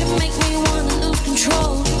bad, you make me wanna lose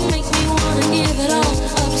control, you make me wanna give it all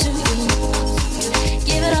up to you.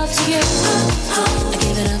 Give it up to you, I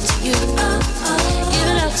give it up to you. Give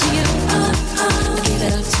it up to you, I give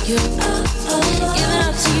it up to you. Give it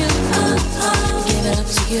up to you, give it up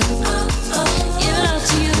to you. Give it up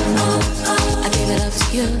to you, I give it up to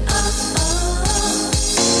you.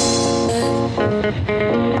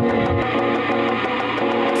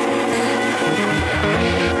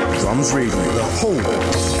 Drums Radio, the home of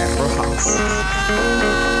Afro House.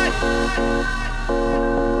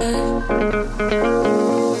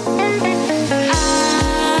 I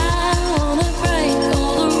wanna break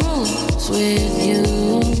all the rules with you.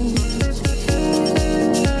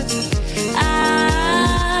 I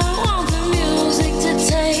want the music to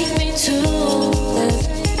take me to.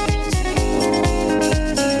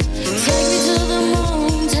 Take me to the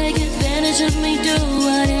moon, take advantage of me, do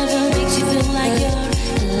whatever makes you feel like you're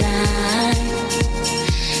alive.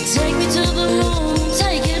 Take me to the moon,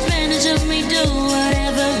 take advantage of me, do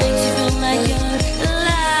whatever makes you feel like you're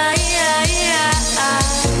alive.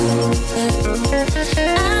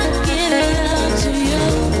 I give it up to you.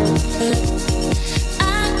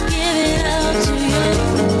 I give it up to you.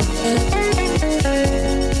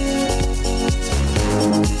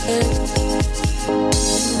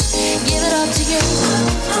 Give it up to you.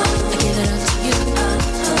 I give it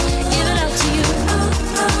up to you. Give it up to you.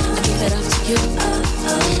 I give it up to you. Give it up to you.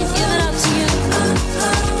 Give it up to you.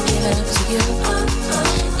 Give it up to you. I give it up to you.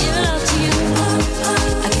 Give it up to you. I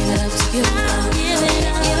give it up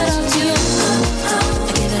to you. I give it up to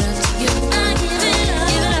you. I give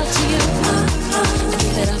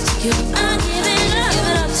it up to you. I give it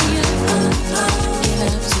up to you. Give it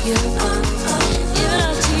up to you. Give it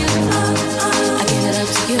up to you. I give it up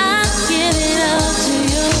to you. I give it up to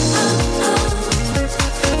you.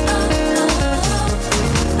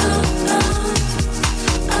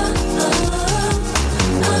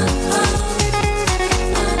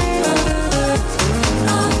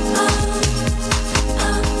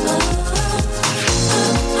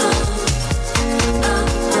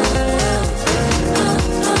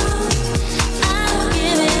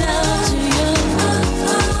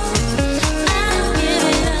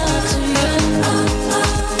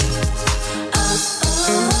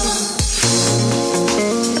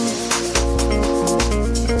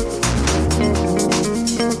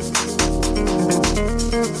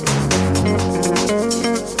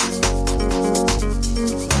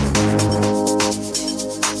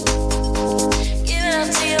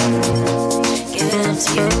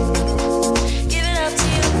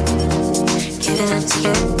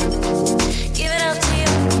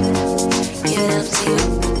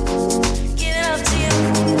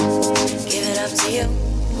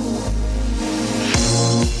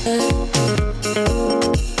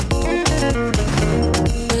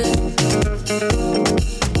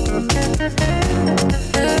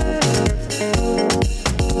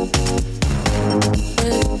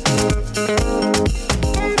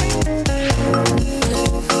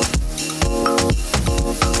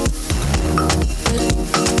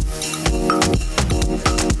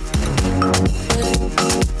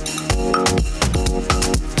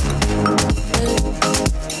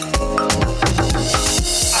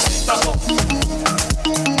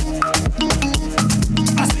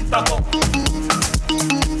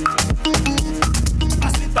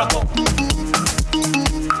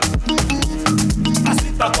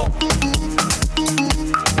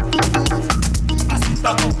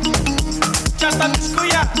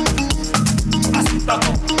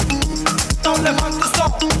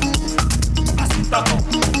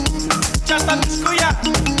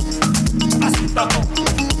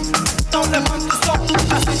 levanta o som.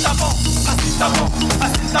 Assim tá bom, assim tá bom,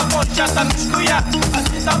 assim tá bom, já tá no escuia.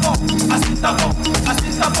 Assim tá bom, assim tá bom,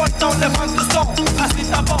 assim tá bom, então levanta o som. Assim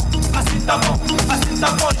tá bom, assim tá bom, assim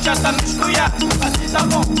tá bom, já tá no escuia. Assim tá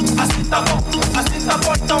bom, assim tá bom, assim tá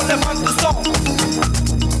bom, então levanta o som.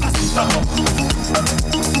 Assim tá bom,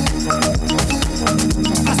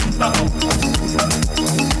 assim tá bom,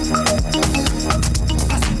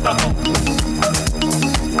 assim tá bom, assim tá bom,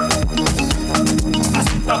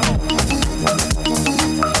 assim tá bom.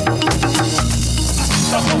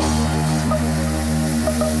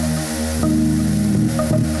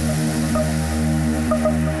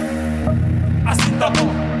 Assim tá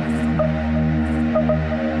bom.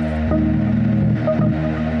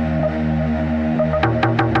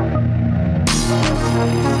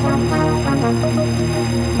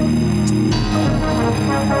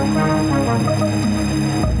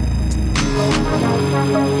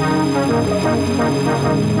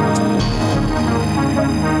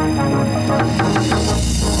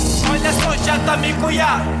 Olha só, já tá me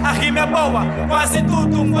cuiar, a rima é boa, quase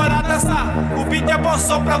tudo bora dançar. O beat é bom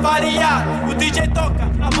só pra variar, o DJ toca,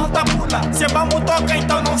 a malta pula. Se vamos toca,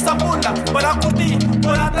 então não sabula. Bora curtir,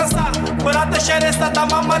 bora dançar, bora deixar essa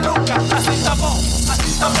dama maluca. Assim tá bom,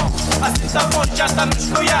 assim tá bom, assim tá bom, já tá nos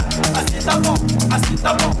cuiar. Assim tá bom, assim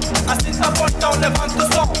tá bom, assim tá bom, então levanta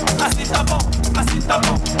o som. Assim tá bom, assim tá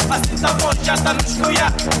bom, assim tá bom, já tá nos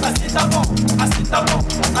cuiar. Assim tá bom, assim tá bom,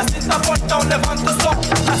 assim tá bom, então levanta o som.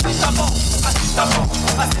 Assim tá bom, assim tá bom,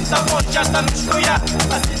 assim tá bom, já tá nos cuiar.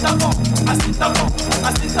 Assim tá bom, assim tá bom,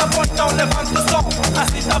 assim tá bom, então levanta o som.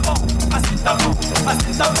 Assim tá bom, assim tá bom,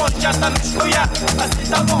 assim tá bom, já tá nos cuiar. Assim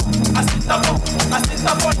tá bom, assim tá bom, assim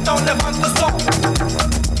tá bom, então levanta o som.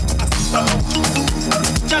 Assim tá bom,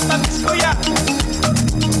 já tá nos cuiar.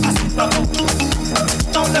 Assim tá bom,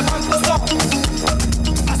 então levanta o som.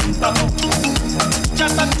 Assim tá bom, já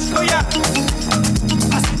tá nos cuiar.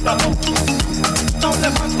 Assim tá bom, então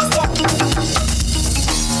levanta o som.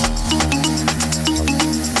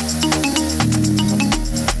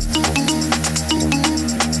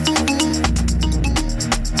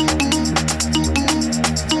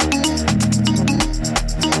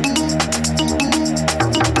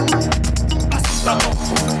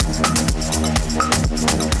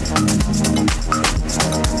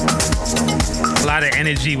 A lot of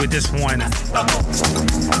energy with this one.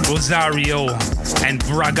 Rosario and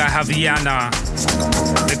Braga Javiana.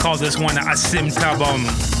 They call this one Asim Tabum.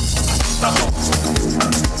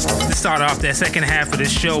 To start off that second half of the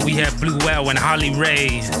show, we have Blue Well and Holly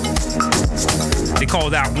Ray. They call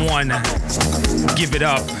that one Give It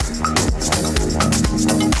Up.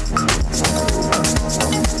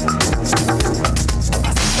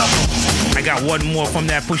 I got one more from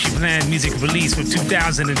that Pushy Plan music release from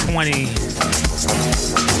 2020.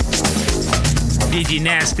 DJ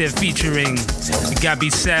Nasty featuring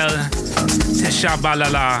Gabi Sel, Tesha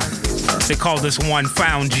Balala. They call this one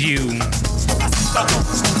Found You.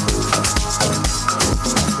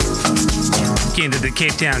 Came to the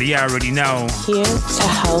Cape Town, you already know. Here to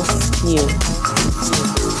house you.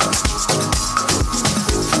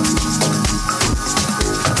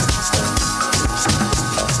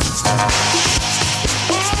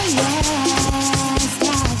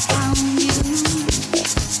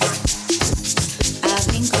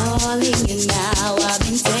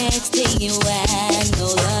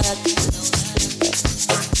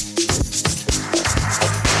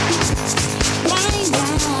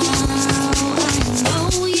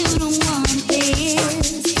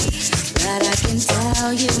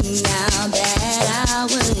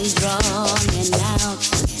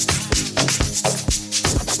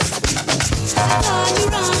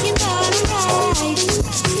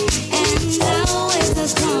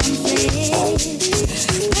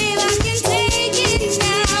 Babe, I can take it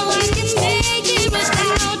now, I can make it.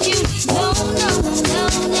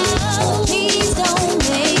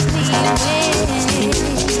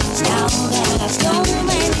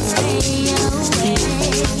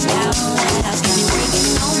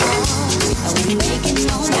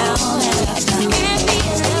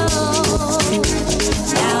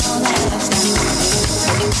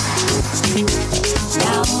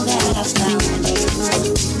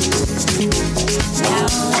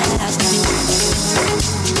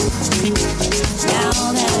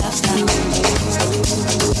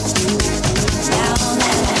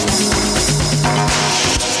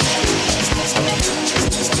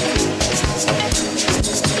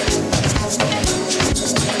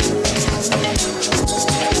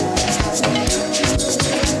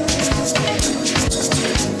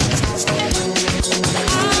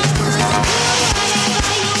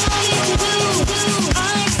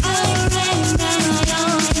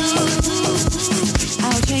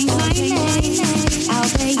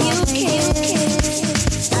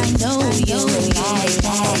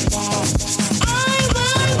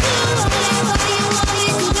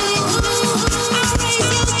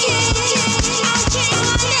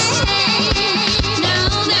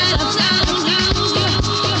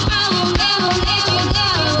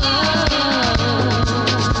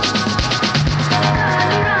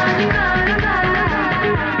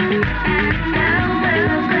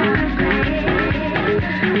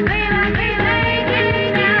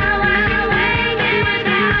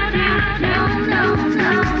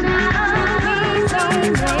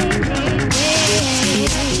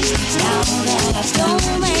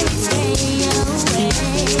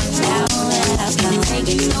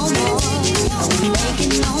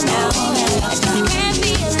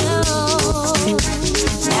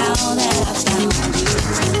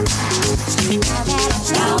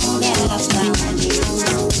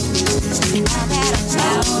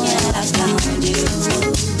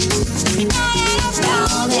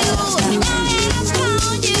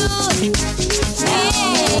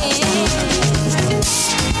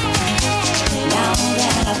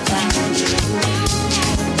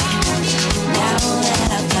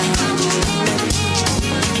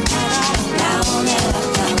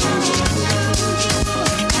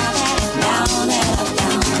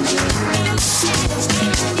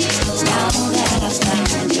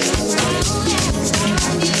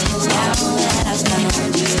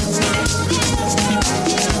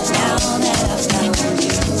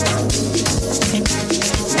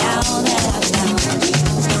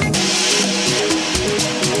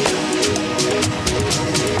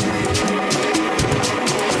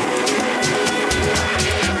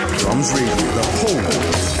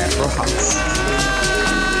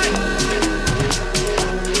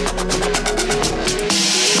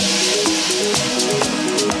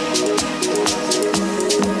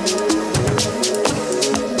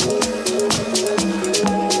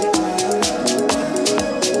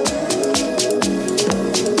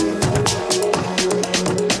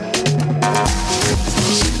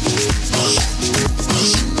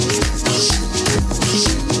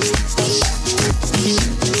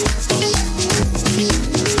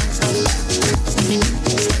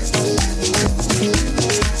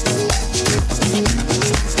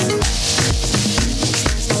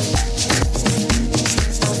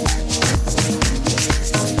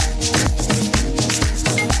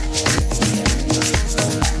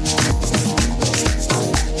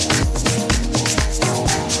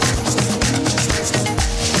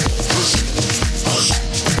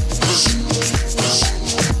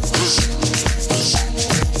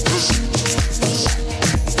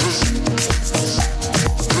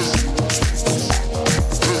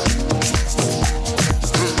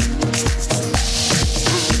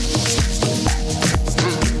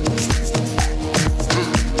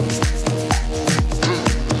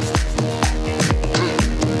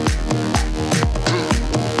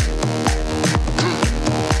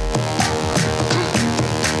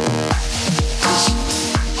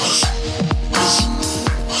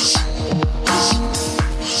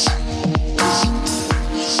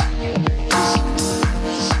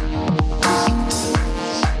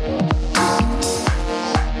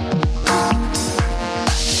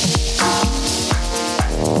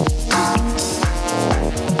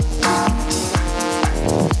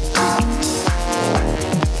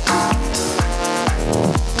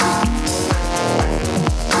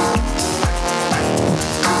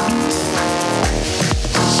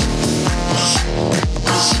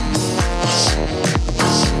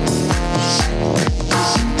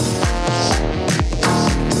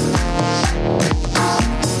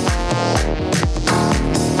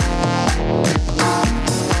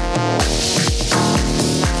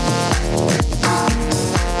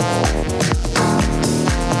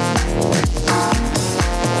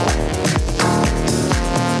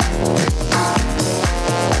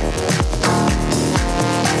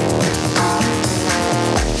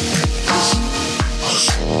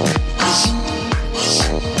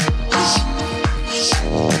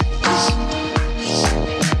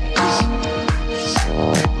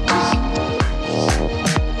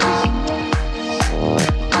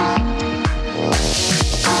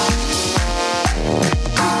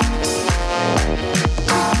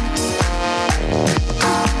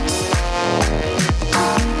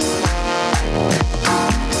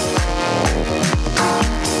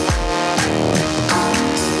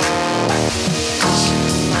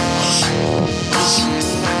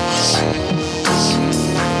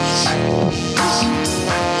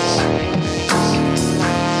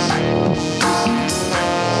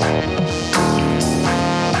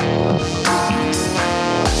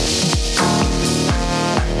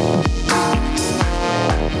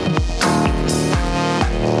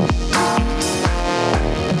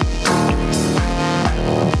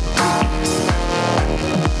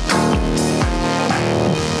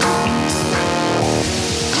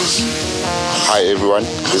 Hi everyone,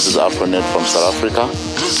 this is Afronet from South Africa,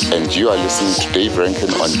 and you are listening to Dave Rankin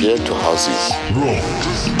on Here to House You.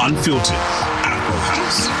 Raw, unfiltered, Afro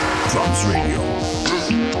House, Drums Radio.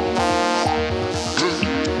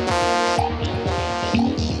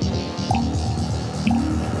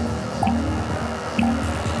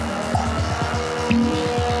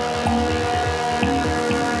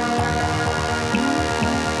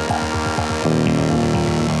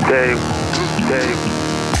 Dave.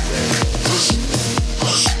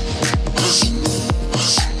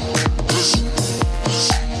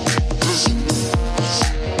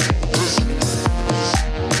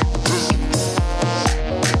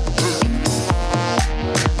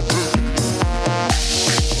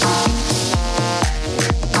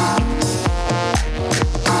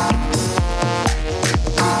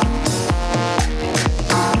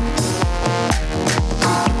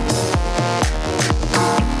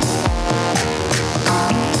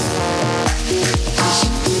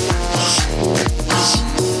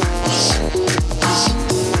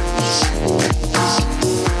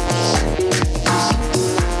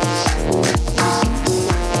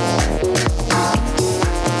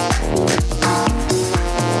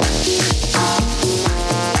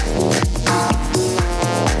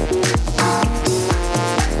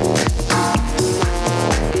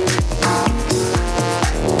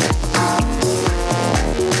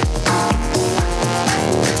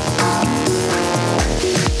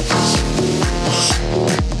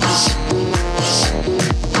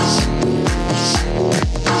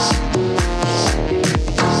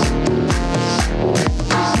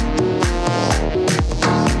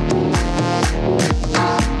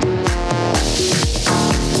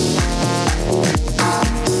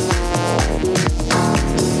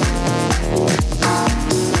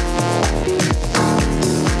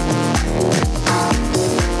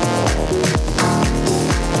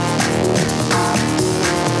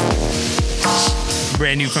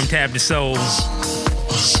 Brand new from Tab to Soul.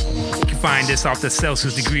 You can find this off the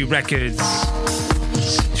Celsius Degree Records.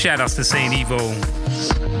 Shout outs to Saint Evo.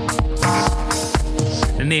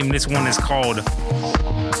 The name of this one is called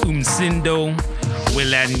Umsindo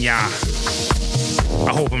Wilanya.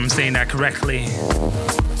 I hope I'm saying that correctly.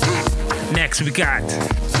 Next we got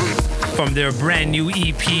from their brand new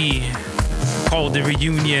EP called The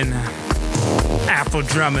Reunion, Afro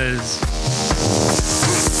Drummers.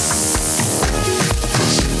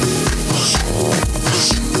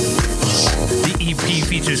 The EP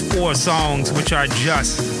features 4 songs which are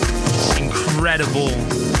just incredible.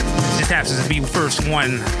 This happens to be the first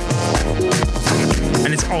one.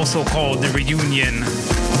 And it's also called The Reunion.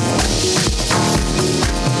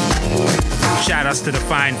 Shout outs to the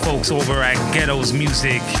fine folks over at Ghettos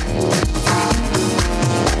Music.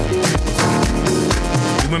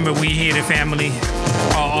 Remember, we here the family.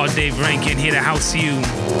 All Dave Rankin here to house you.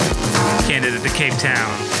 Canada to Cape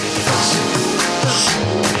Town.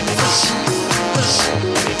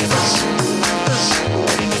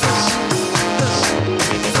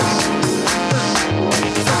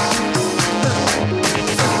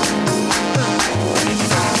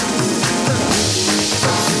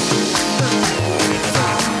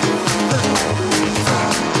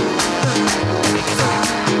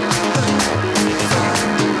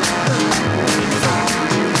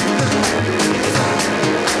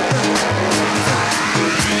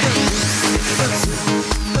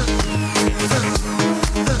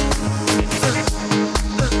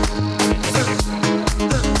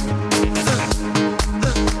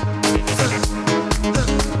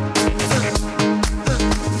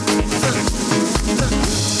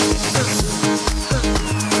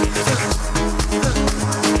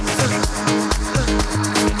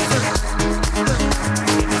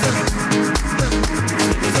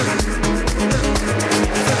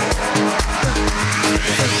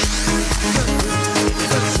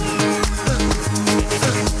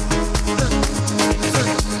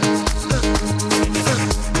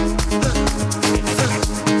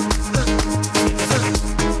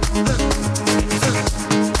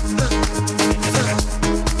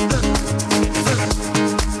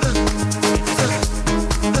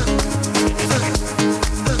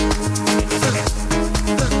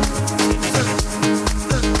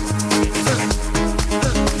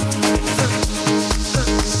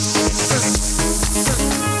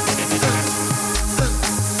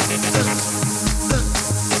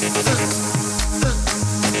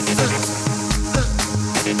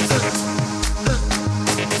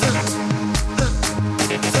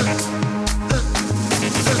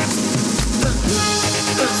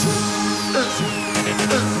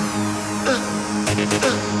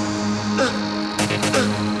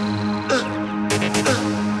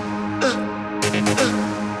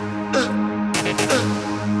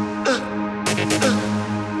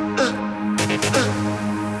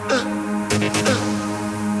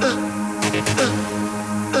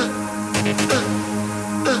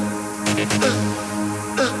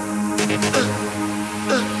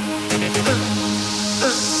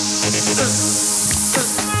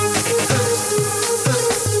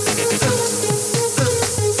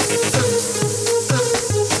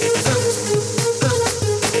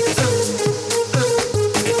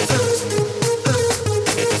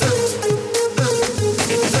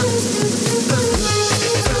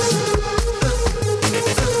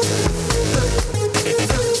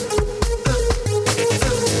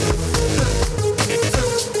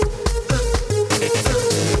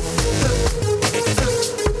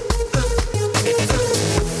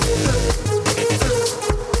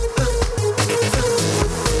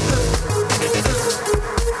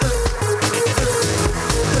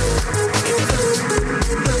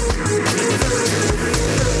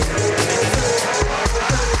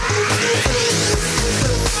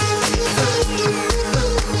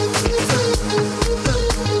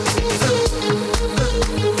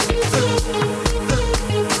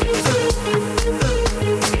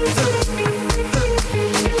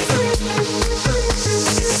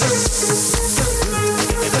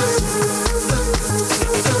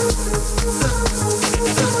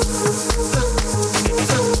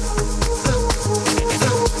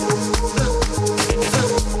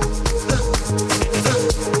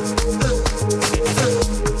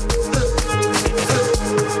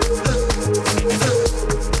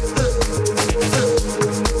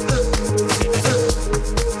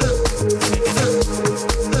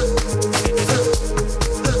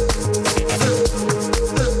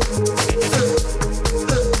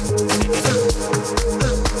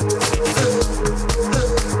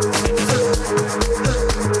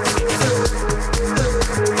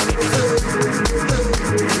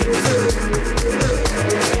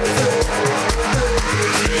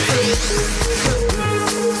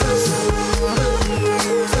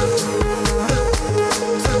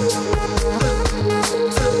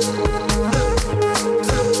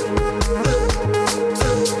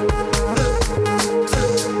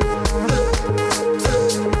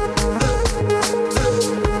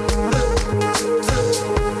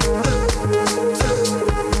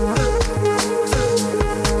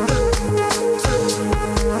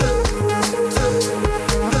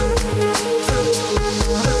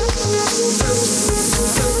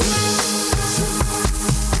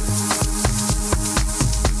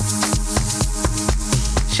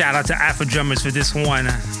 Shout out to Afro Drummers for this one.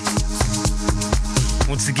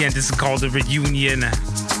 Once again, this is called The Reunion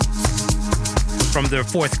from their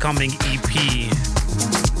forthcoming EP.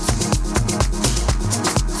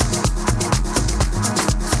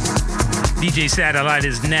 DJ Satellite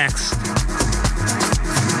is next.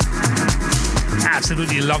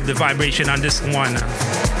 Absolutely love the vibration on this one.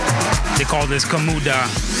 They call this Kamuda.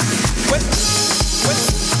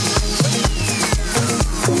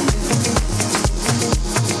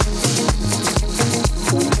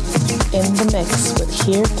 In the mix with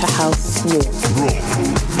Here to House You.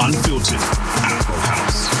 Raw, unfiltered, Afro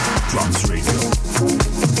House, Drums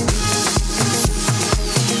Radio.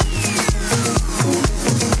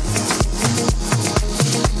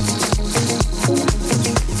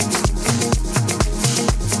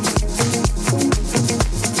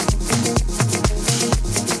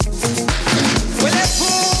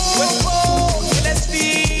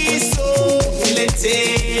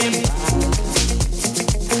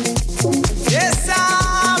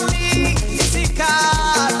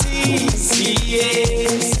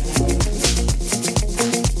 Yeah.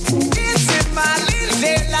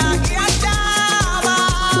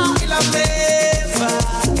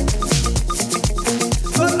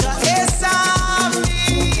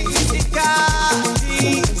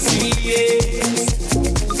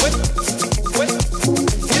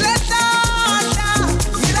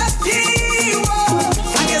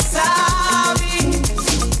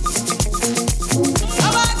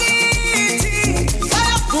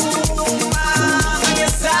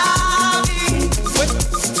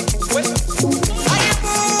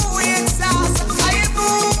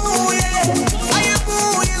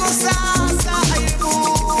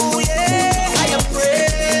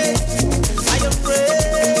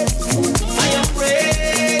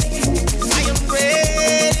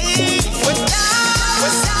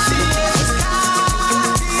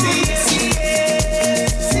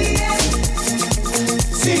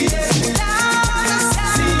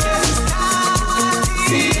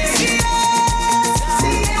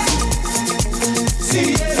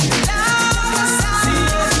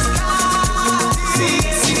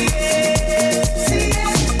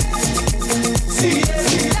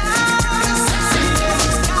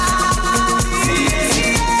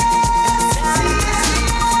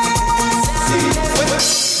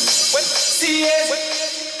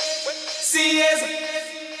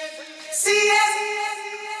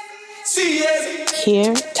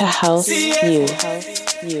 here to house you.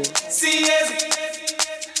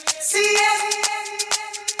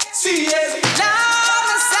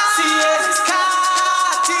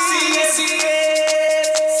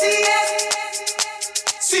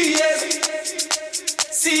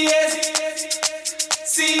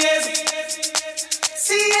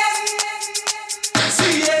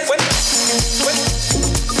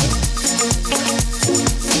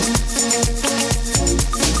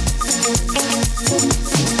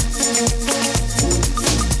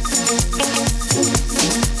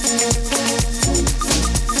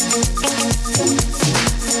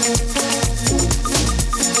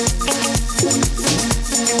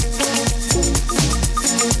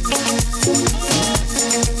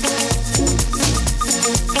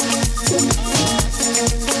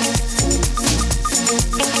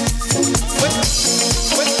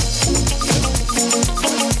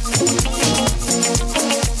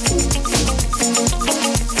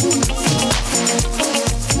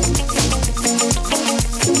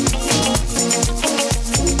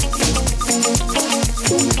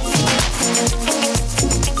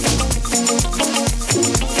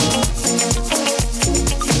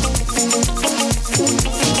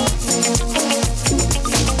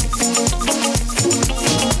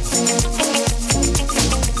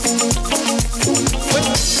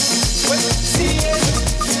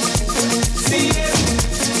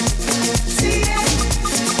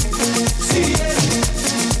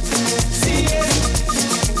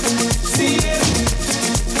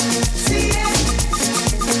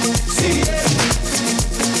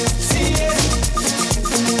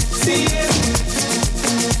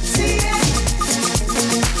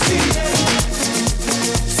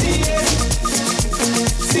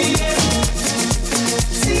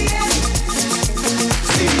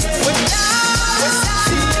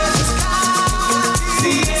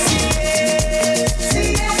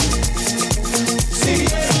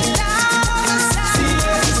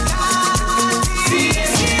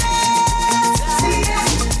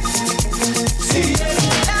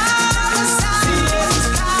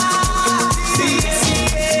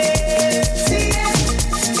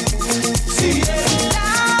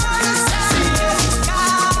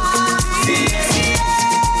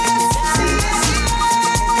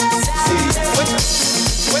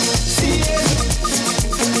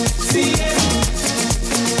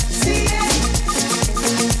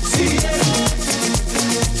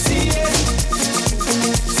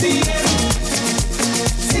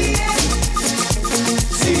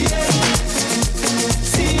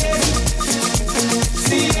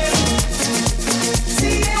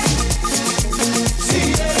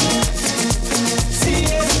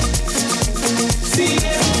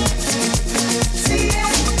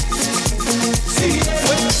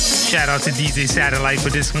 To DJ Satellite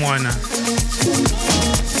for this one.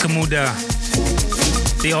 Kamuda.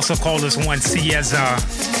 They also call this one Cieza.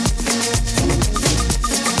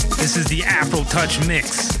 This is the Afro Touch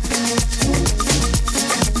mix.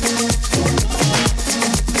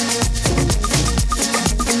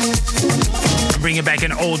 I'm bringing back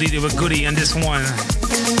an oldie to a goodie on this one.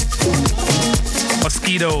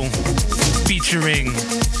 Mosquito featuring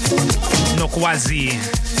Nokwazi.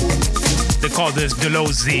 They call this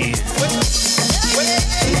Delozi.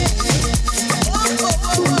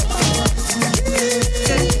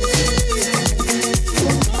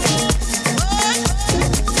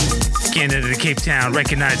 Canada to Cape Town,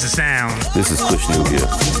 recognize the sound. This is Kush Nubia,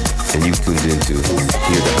 and you've tuned into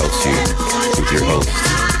Here to House You with your host,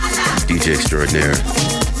 DJ Extraordinaire,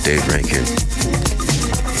 Dave Rankin.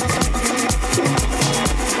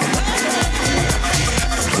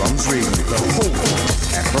 Drums Radio, the home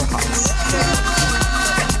of Afro House.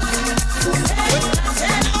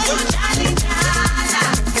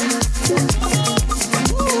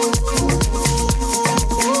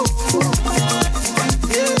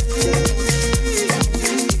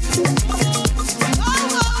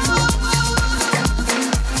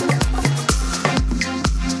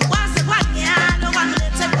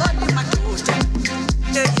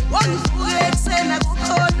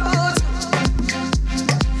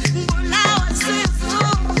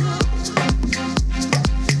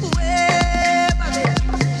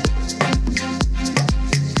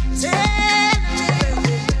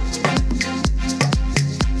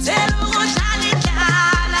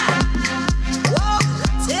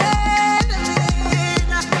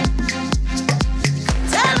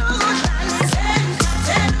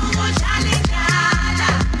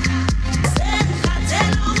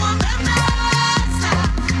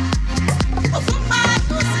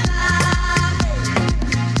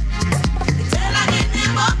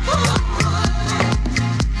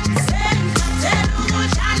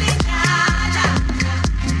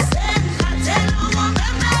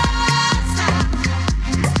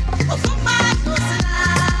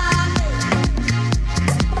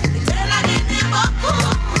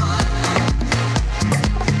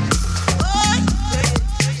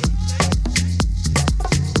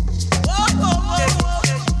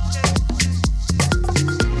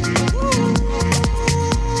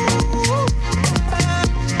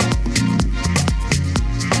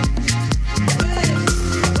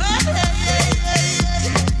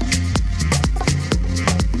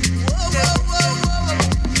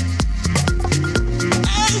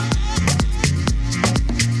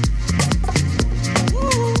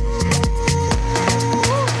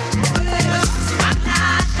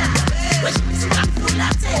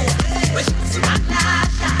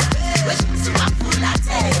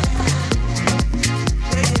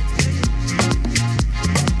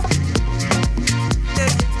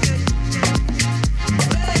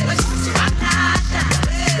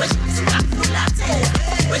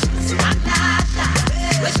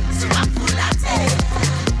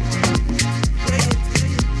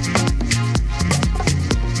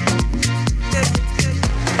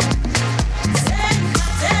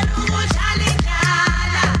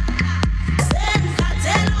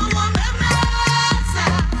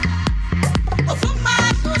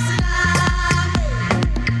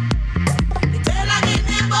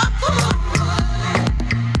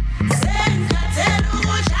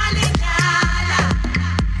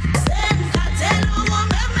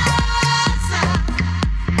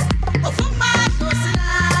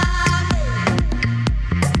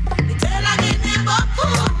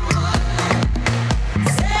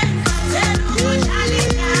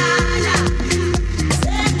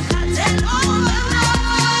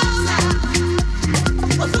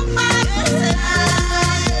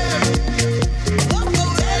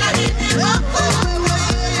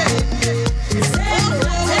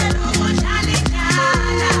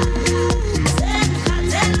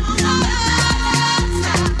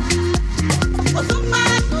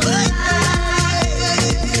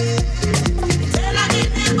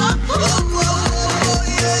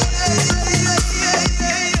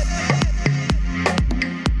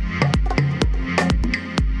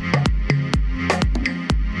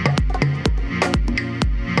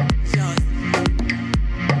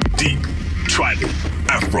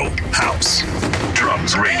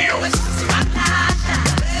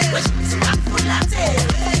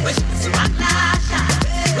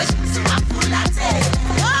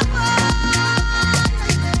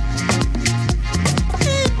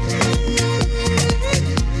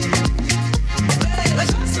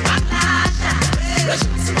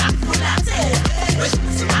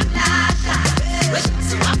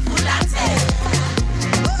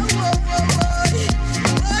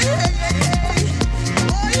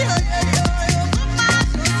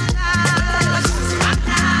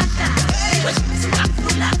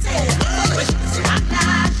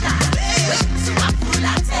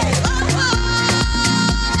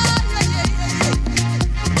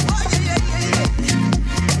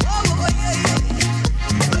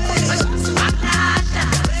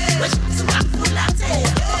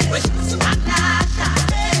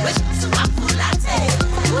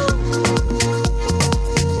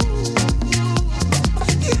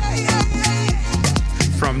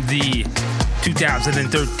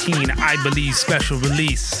 2013, I Believe special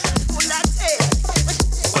release.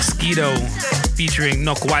 Mosquito featuring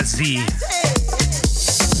Nokwazi.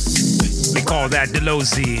 We call that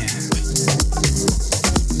Delozi.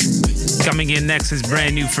 Coming in next is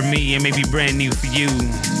brand new for me and maybe brand new for you.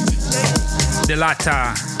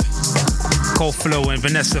 Delata, Koflo, and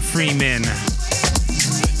Vanessa Freeman.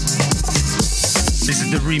 This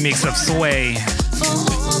is the remix of Sway.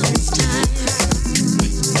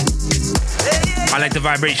 I like the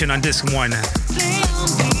vibration on this one.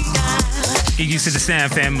 Get used to the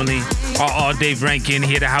Sound family. All Dave Rankin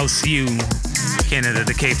here to house you. Canada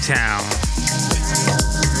to Cape Town.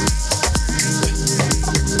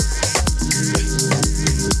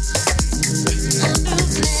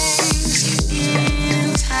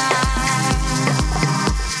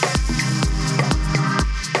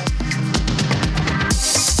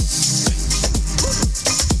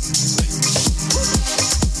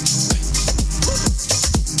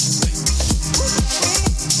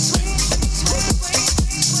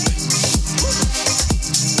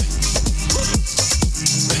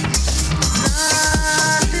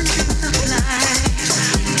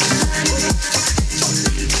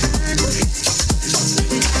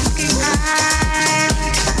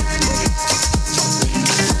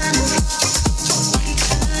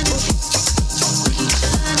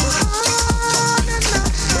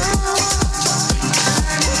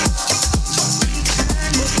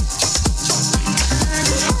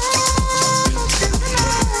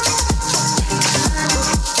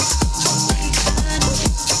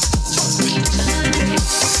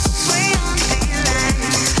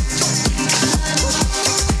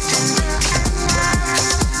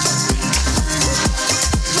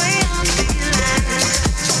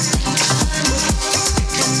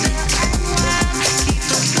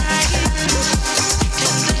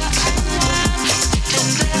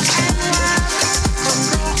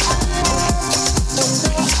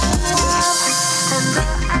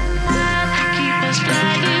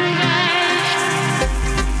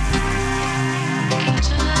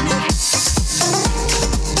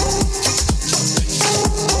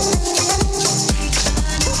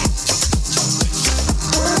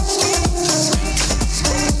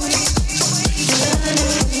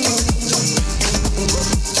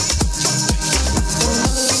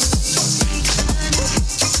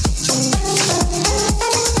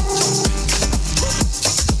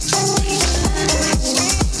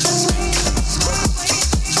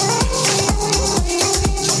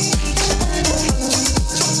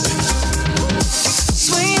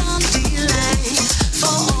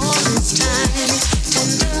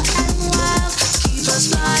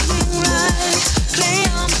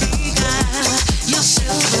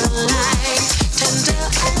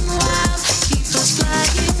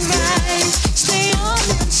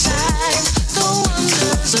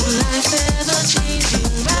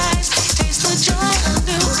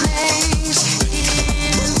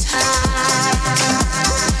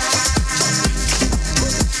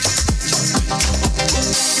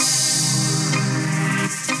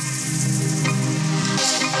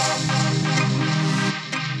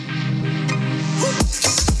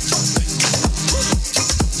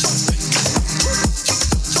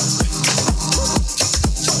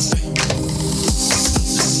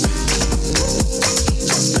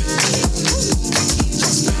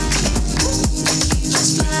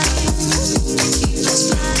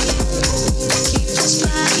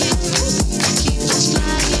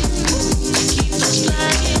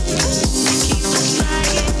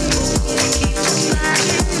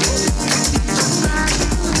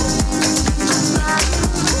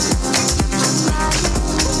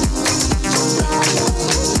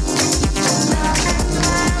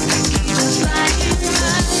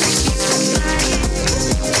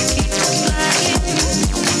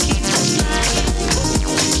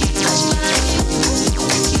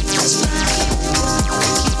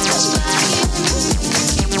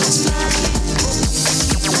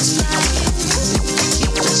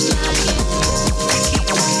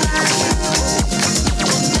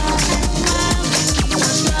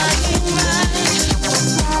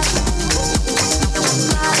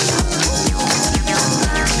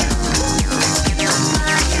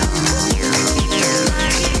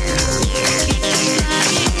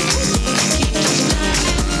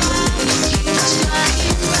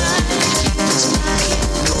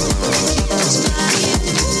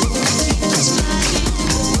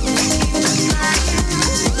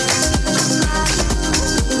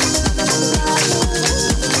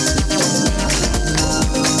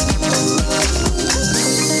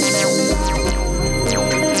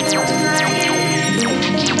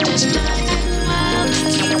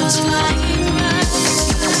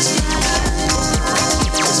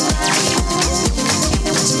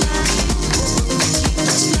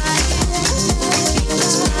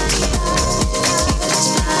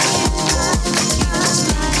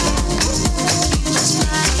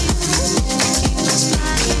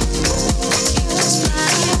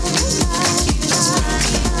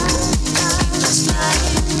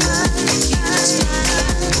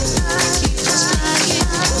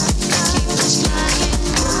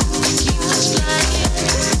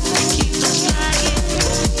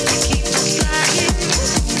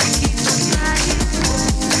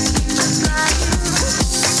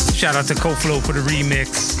 Shout out to Koflo for the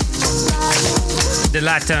remix.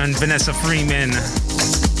 Delata and Vanessa Freeman.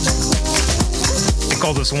 They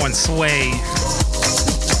call this one Sway.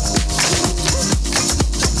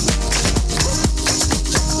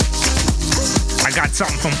 I got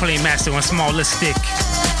something from Playmaster on Smallistic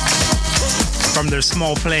from their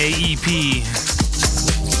Small Play EP.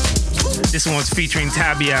 This one's featuring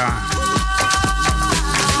Tabia.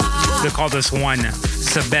 They call this one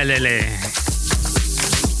Sabelele.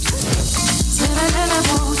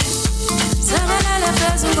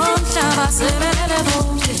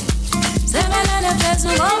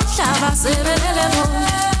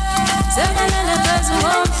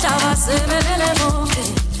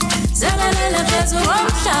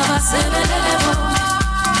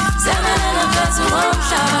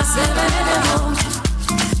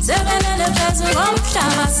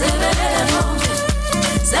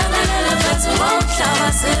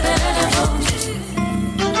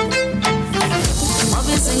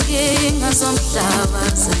 Izinkinga zomhlaba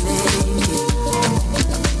ziningi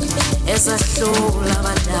ezahlula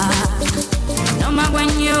abadala noma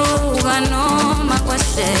kwenyuka noma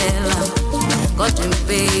kwehlela kodwa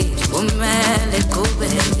impilo kumele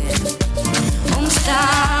iqhubeke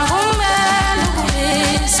umhlaba kumele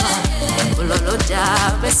ubuyiswa kulolu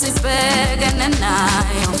daba esibhekene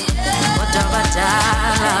nayo kodwa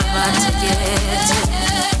abadala bathi kethe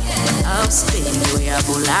awusiphinda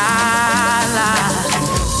uyabulala.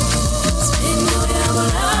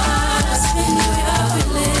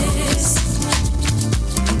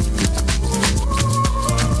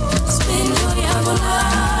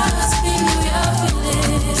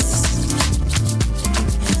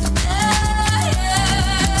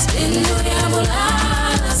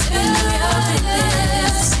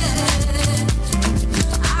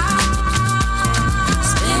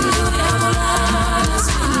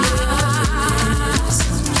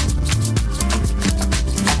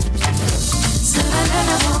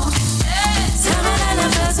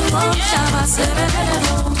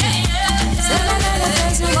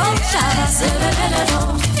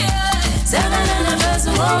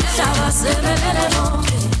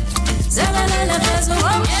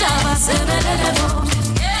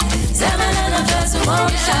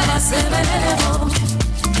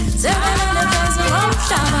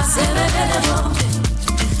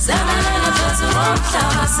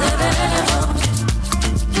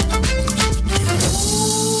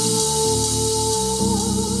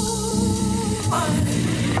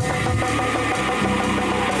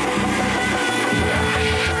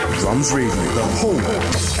 Drums Radio, the home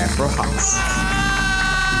of Afro House.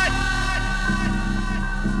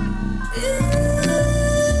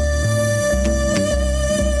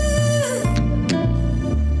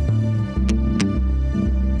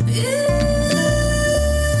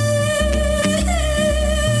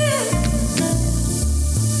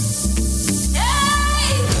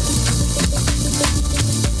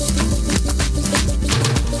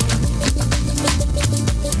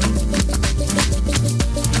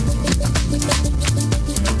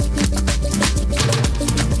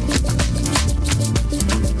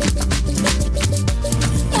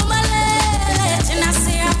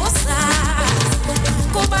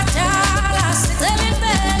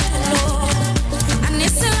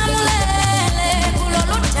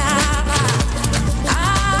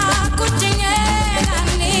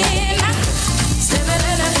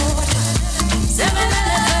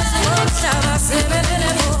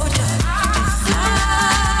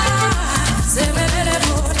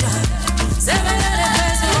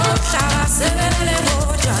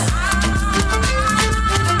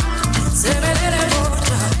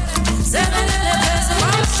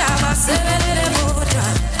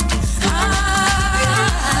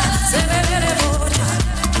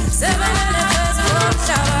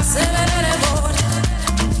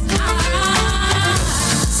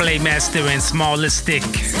 Playmaster and Smallistic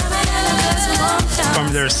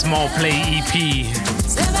from their Small Play EP,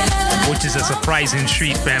 which is a surprising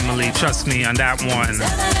street family, trust me on that one.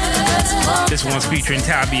 This one's featuring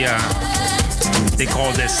Tabia. They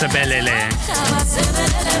call this Sabelele.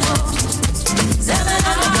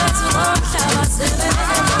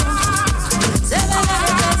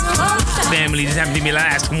 Family, this happened to be the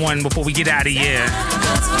last one before we get out of here.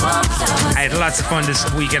 I had lots of fun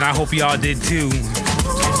this week and I hope y'all did too.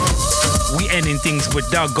 We ending things with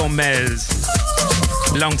Doug Gomez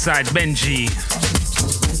alongside Benji.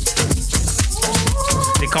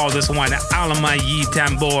 They call this one Alama Yi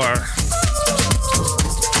Tambor.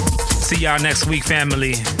 See y'all next week,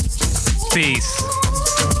 family. Peace.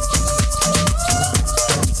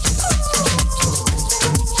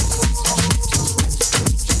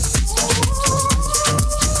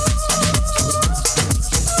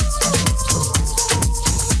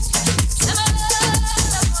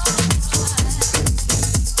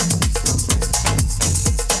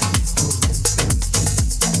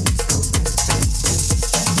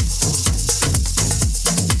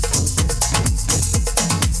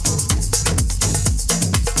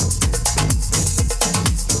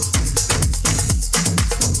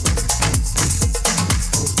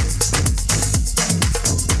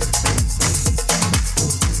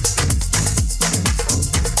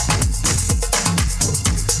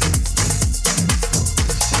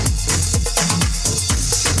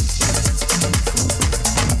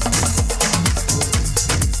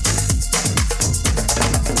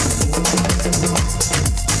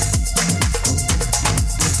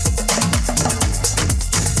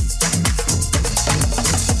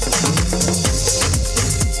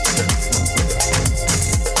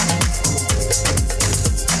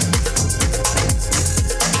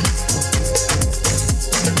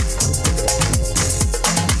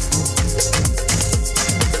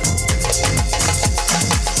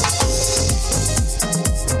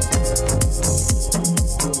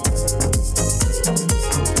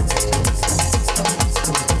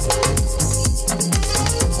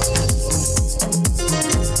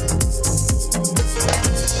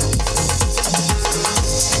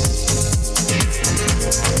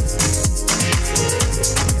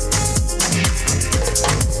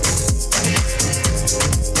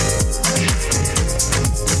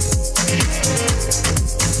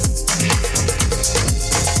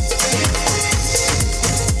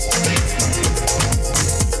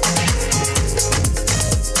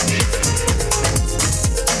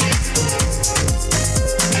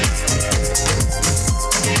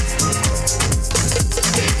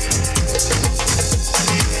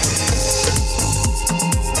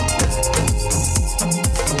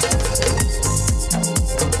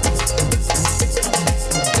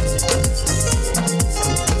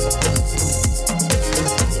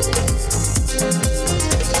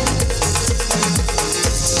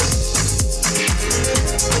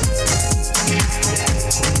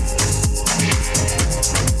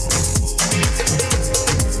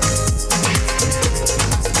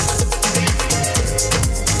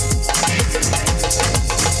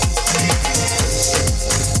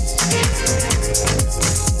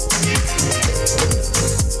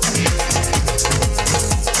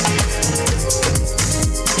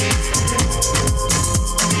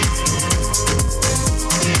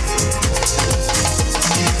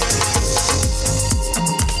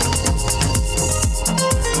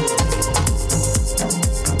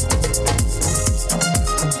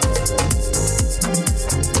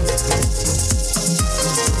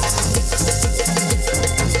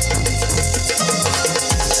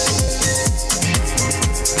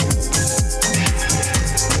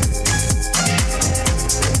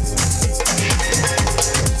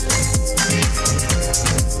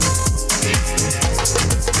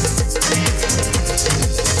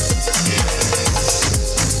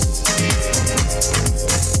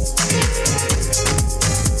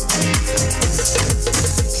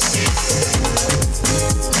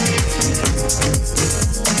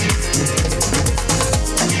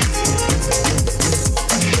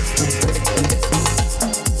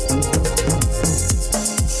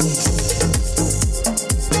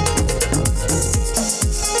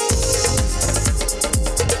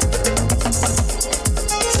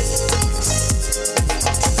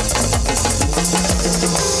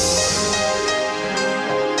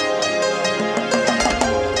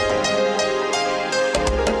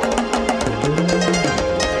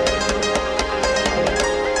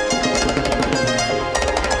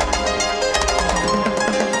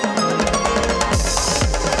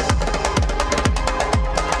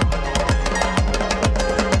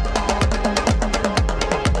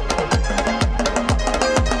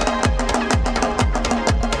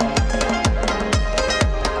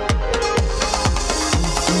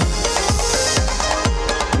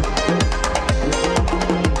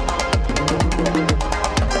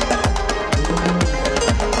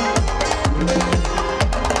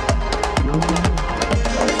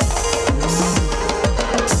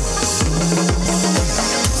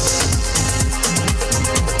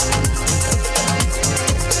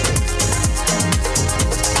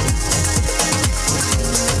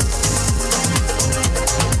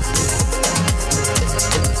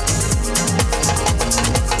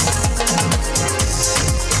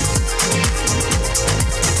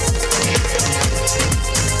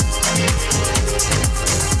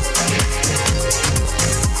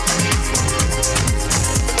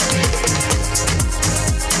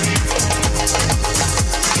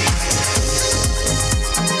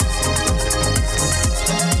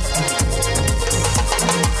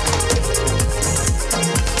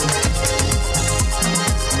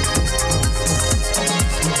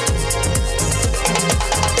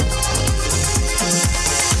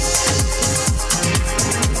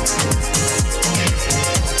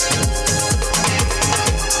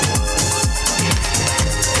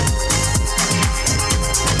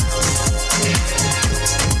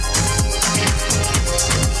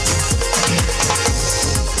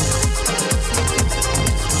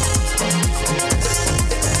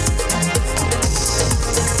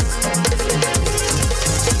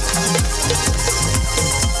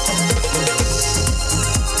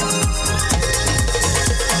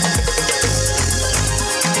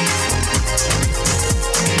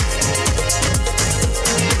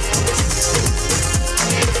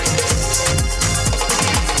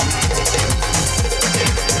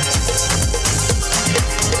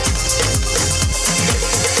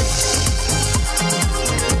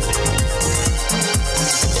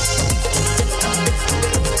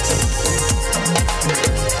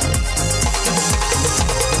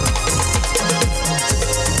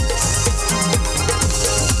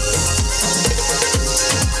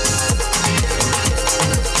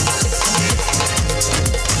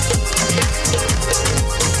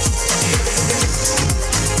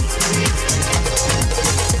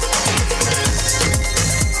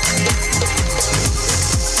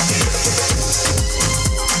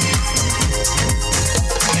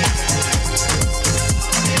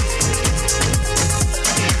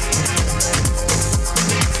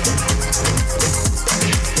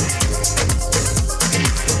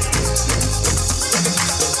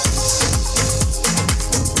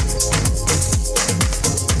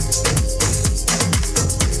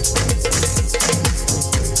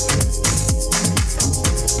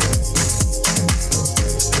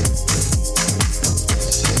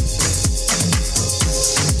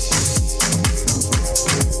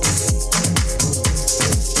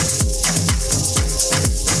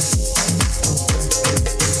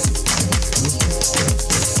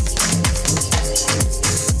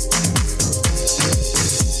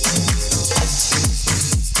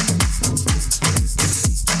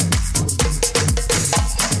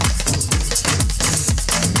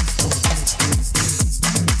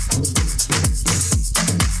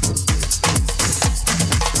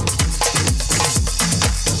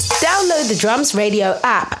 the Drums Radio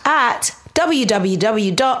app at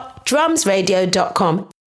www.drumsradio.com.